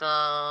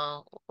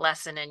magical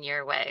lesson in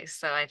your way.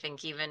 So I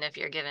think even if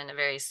you're given a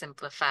very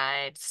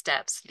simplified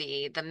steps,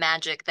 the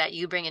magic that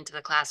you bring into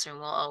the classroom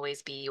will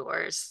always be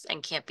yours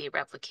and can't be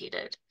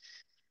replicated.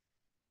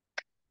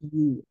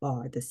 You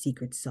are the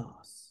secret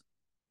sauce.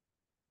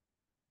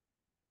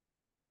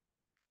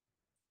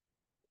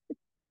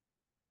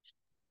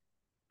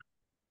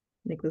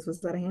 Nicholas, was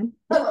that a hand?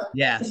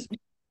 Yes.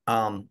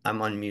 I'm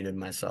unmuted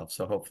myself,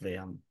 so hopefully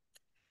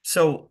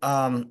So,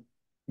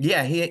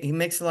 yeah, he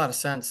makes a lot of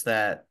sense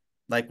that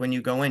like when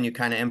you go in, you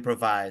kind of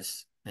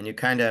improvise and you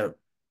kind of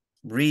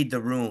read the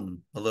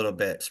room a little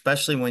bit,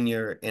 especially when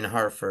you're in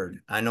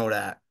Hartford. I know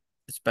that,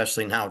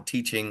 especially now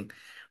teaching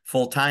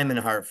full time in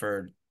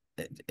Hartford,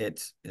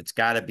 it's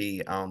got to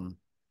be a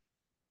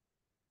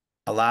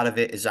lot of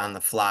it is on the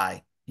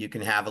fly. You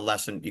can have a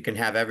lesson, you can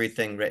have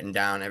everything written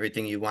down,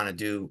 everything you want to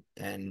do,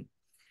 and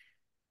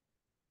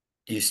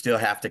you still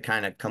have to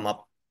kind of come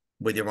up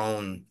with your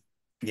own,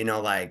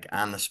 like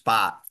on the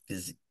spot,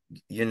 because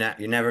you're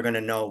never going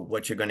to know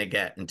what you're going to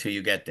get until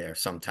you get there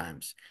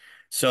sometimes.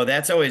 So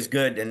that's always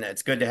good, and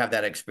it's good to have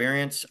that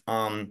experience.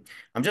 I'm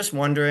just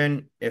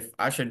wondering if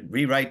I should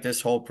rewrite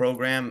this whole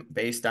program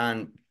based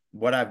on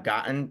what I've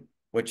gotten,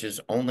 which is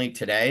only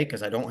today,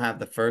 because I don't have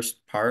the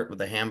first part with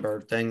the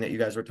Hamburg thing that you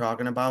guys were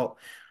talking about.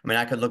 I mean,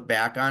 I could look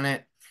back on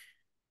it,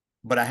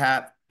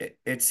 but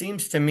it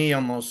seems to me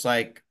almost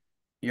like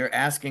you're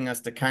asking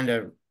us to kind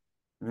of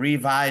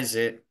revise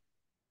it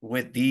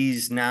with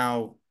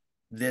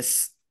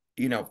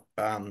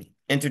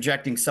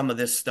interjecting some of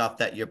this stuff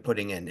that you're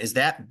putting in. Is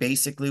that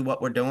basically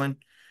what we're doing?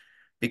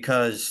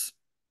 Because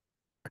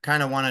I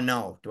kind of want to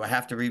know, do I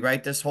have to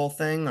rewrite this whole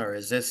thing, or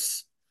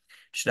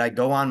should I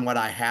go on what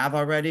I have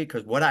already?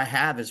 Because what I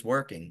have is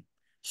working.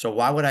 So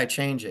why would I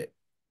change it?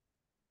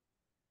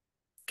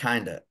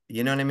 Kind of,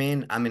 you know what I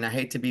mean? I mean, I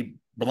hate to be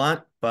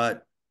blunt,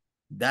 but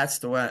that's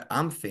the way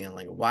I'm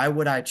feeling. Why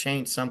would I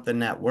change something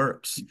that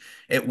works?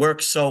 It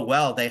works so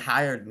well. They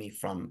hired me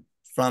from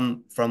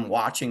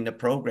watching the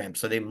program.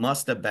 So they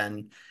must have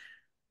been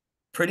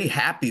pretty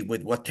happy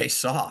with what they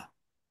saw.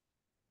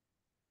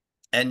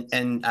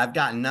 And I've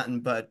gotten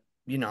nothing but,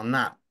 I'm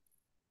not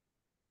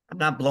I'm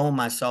not blowing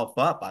myself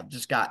up. I've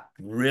just got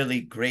really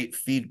great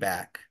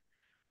feedback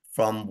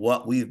from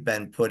what we've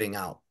been putting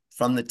out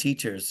from the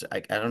teachers. I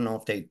don't know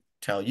if they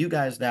tell you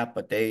guys that,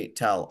 but they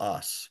tell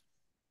us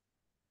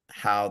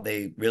how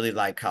they really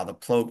like how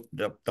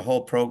the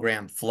whole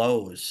program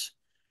flows.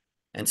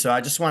 And so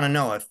I just want to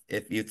know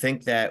if you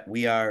think that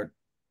we are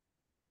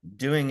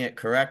doing it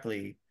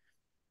correctly,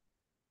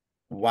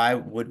 why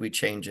would we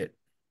change it?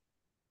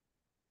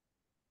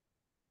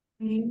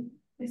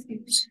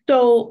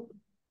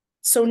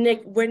 So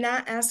Nick, we're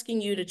not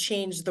asking you to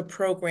change the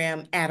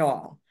program at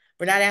all.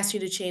 We're not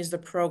asking you to change the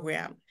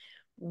program.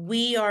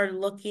 We are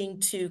looking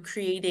to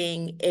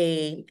creating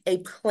a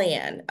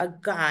plan, a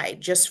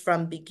guide, just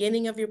from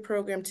beginning of your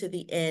program to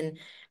the end,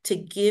 to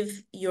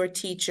give your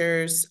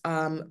teachers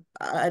an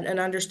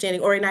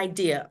understanding or an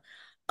idea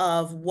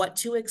of what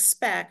to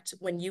expect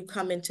when you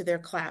come into their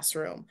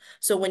classroom.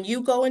 So when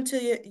you go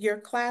into your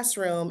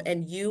classroom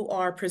and you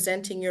are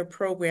presenting your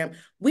program,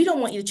 we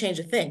don't want you to change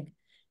a thing.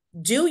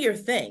 Do your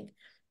thing,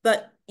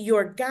 but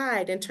your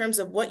guide in terms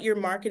of what you're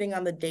marketing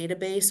on the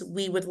database,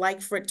 we would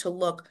like for it to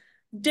look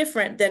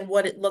different than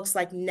what it looks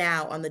like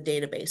now on the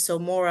database. So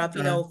more of,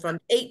 you know, from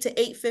 8 to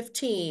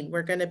 8:15,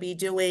 we're going to be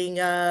doing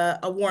a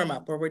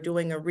warm-up or we're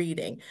doing a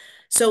reading.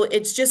 So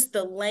it's just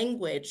the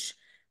language,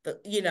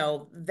 you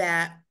know,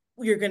 that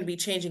you're going to be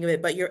changing a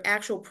bit, but your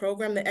actual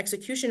program, the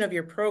execution of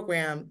your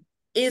program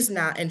is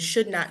not and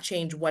should not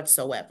change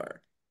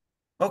whatsoever.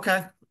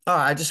 Okay. Oh,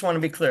 I just want to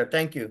be clear.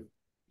 Thank you.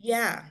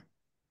 Yeah.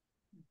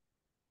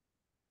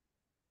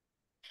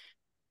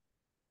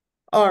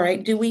 All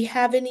right. Do we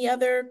have any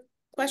other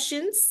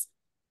questions?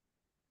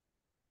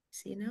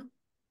 See now?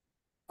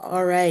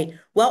 All right.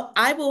 Well,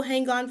 I will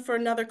hang on for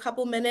another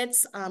couple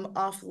minutes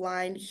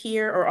offline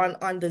here or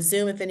on the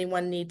Zoom if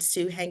anyone needs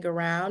to hang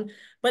around.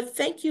 But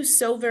thank you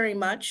so very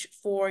much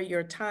for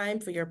your time,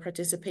 for your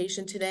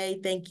participation today.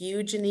 Thank you,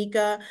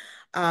 Janika,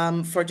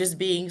 for just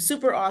being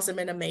super awesome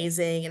and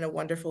amazing and a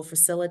wonderful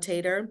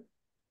facilitator.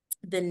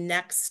 The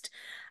next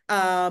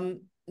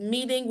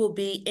meeting will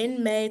be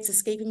in May. It's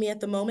escaping me at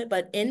the moment,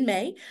 but in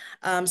May.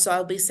 So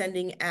I'll be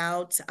sending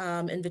out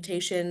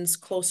invitations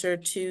closer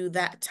to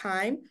that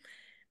time.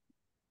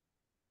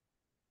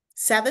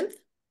 7th?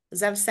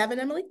 Is that a 7,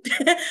 Emily?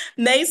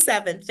 May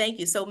 7th. Thank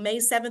you. So May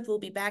 7th, we'll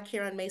be back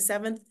here on May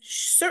 7th.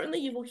 Certainly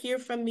you will hear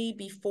from me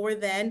before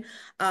then.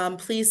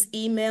 Please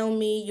email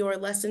me your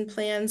lesson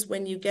plans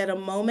when you get a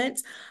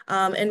moment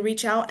and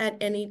reach out at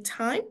any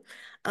time.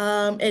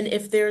 And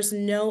if there's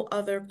no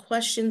other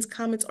questions,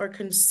 comments, or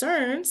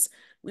concerns,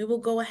 we will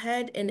go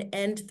ahead and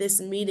end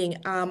this meeting.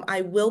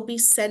 I will be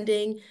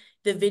sending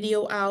the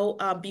video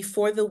out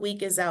before the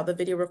week is out, the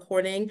video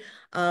recording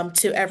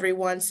to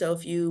everyone. So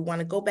if you want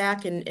to go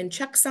back and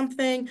check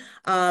something,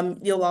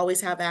 you'll always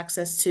have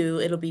access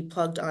to, it'll be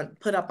put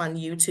up on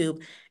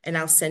YouTube, and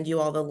I'll send you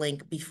all the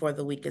link before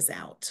the week is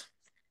out.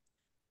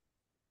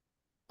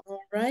 All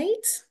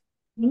right.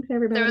 Thanks,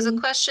 everybody. There was a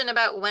question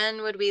about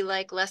when would we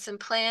like lesson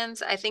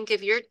plans. I think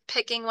if you're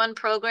picking one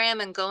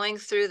program and going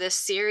through this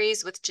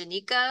series with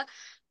Janika,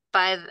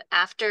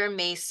 after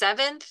May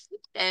 7th,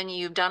 and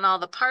you've done all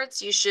the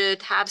parts, you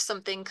should have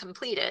something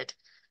completed.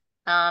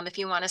 If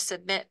you want to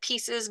submit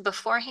pieces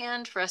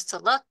beforehand for us to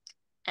look,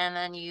 and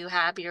then you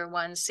have your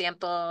one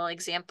sample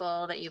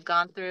example that you've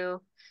gone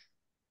through,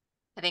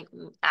 I think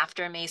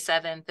after May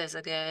 7th is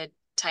a good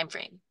time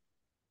frame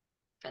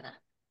for that.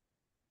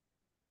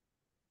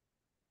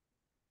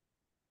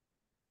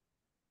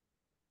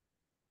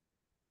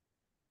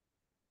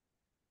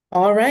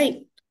 All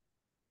right.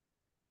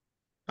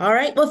 All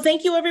right. Well,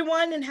 thank you,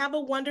 everyone, and have a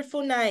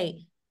wonderful night.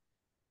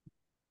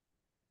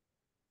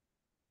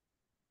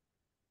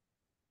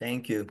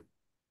 Thank you.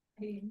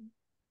 Good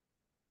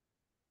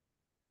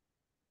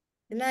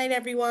night,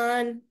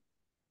 everyone.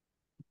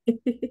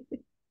 Good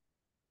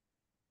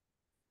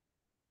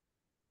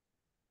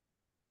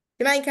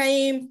night,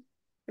 Kaim.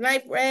 Good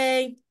night,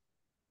 Ray.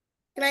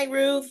 Good night,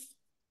 Ruth.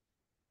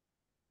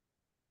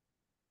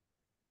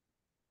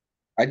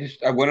 I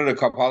wanted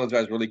to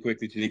apologize really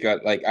quickly,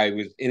 Janika. Like, I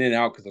was in and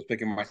out because I was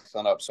picking my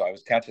son up, so I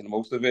was catching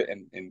most of it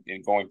and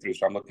going through.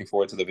 So I'm looking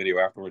forward to the video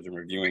afterwards and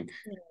reviewing.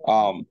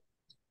 I'm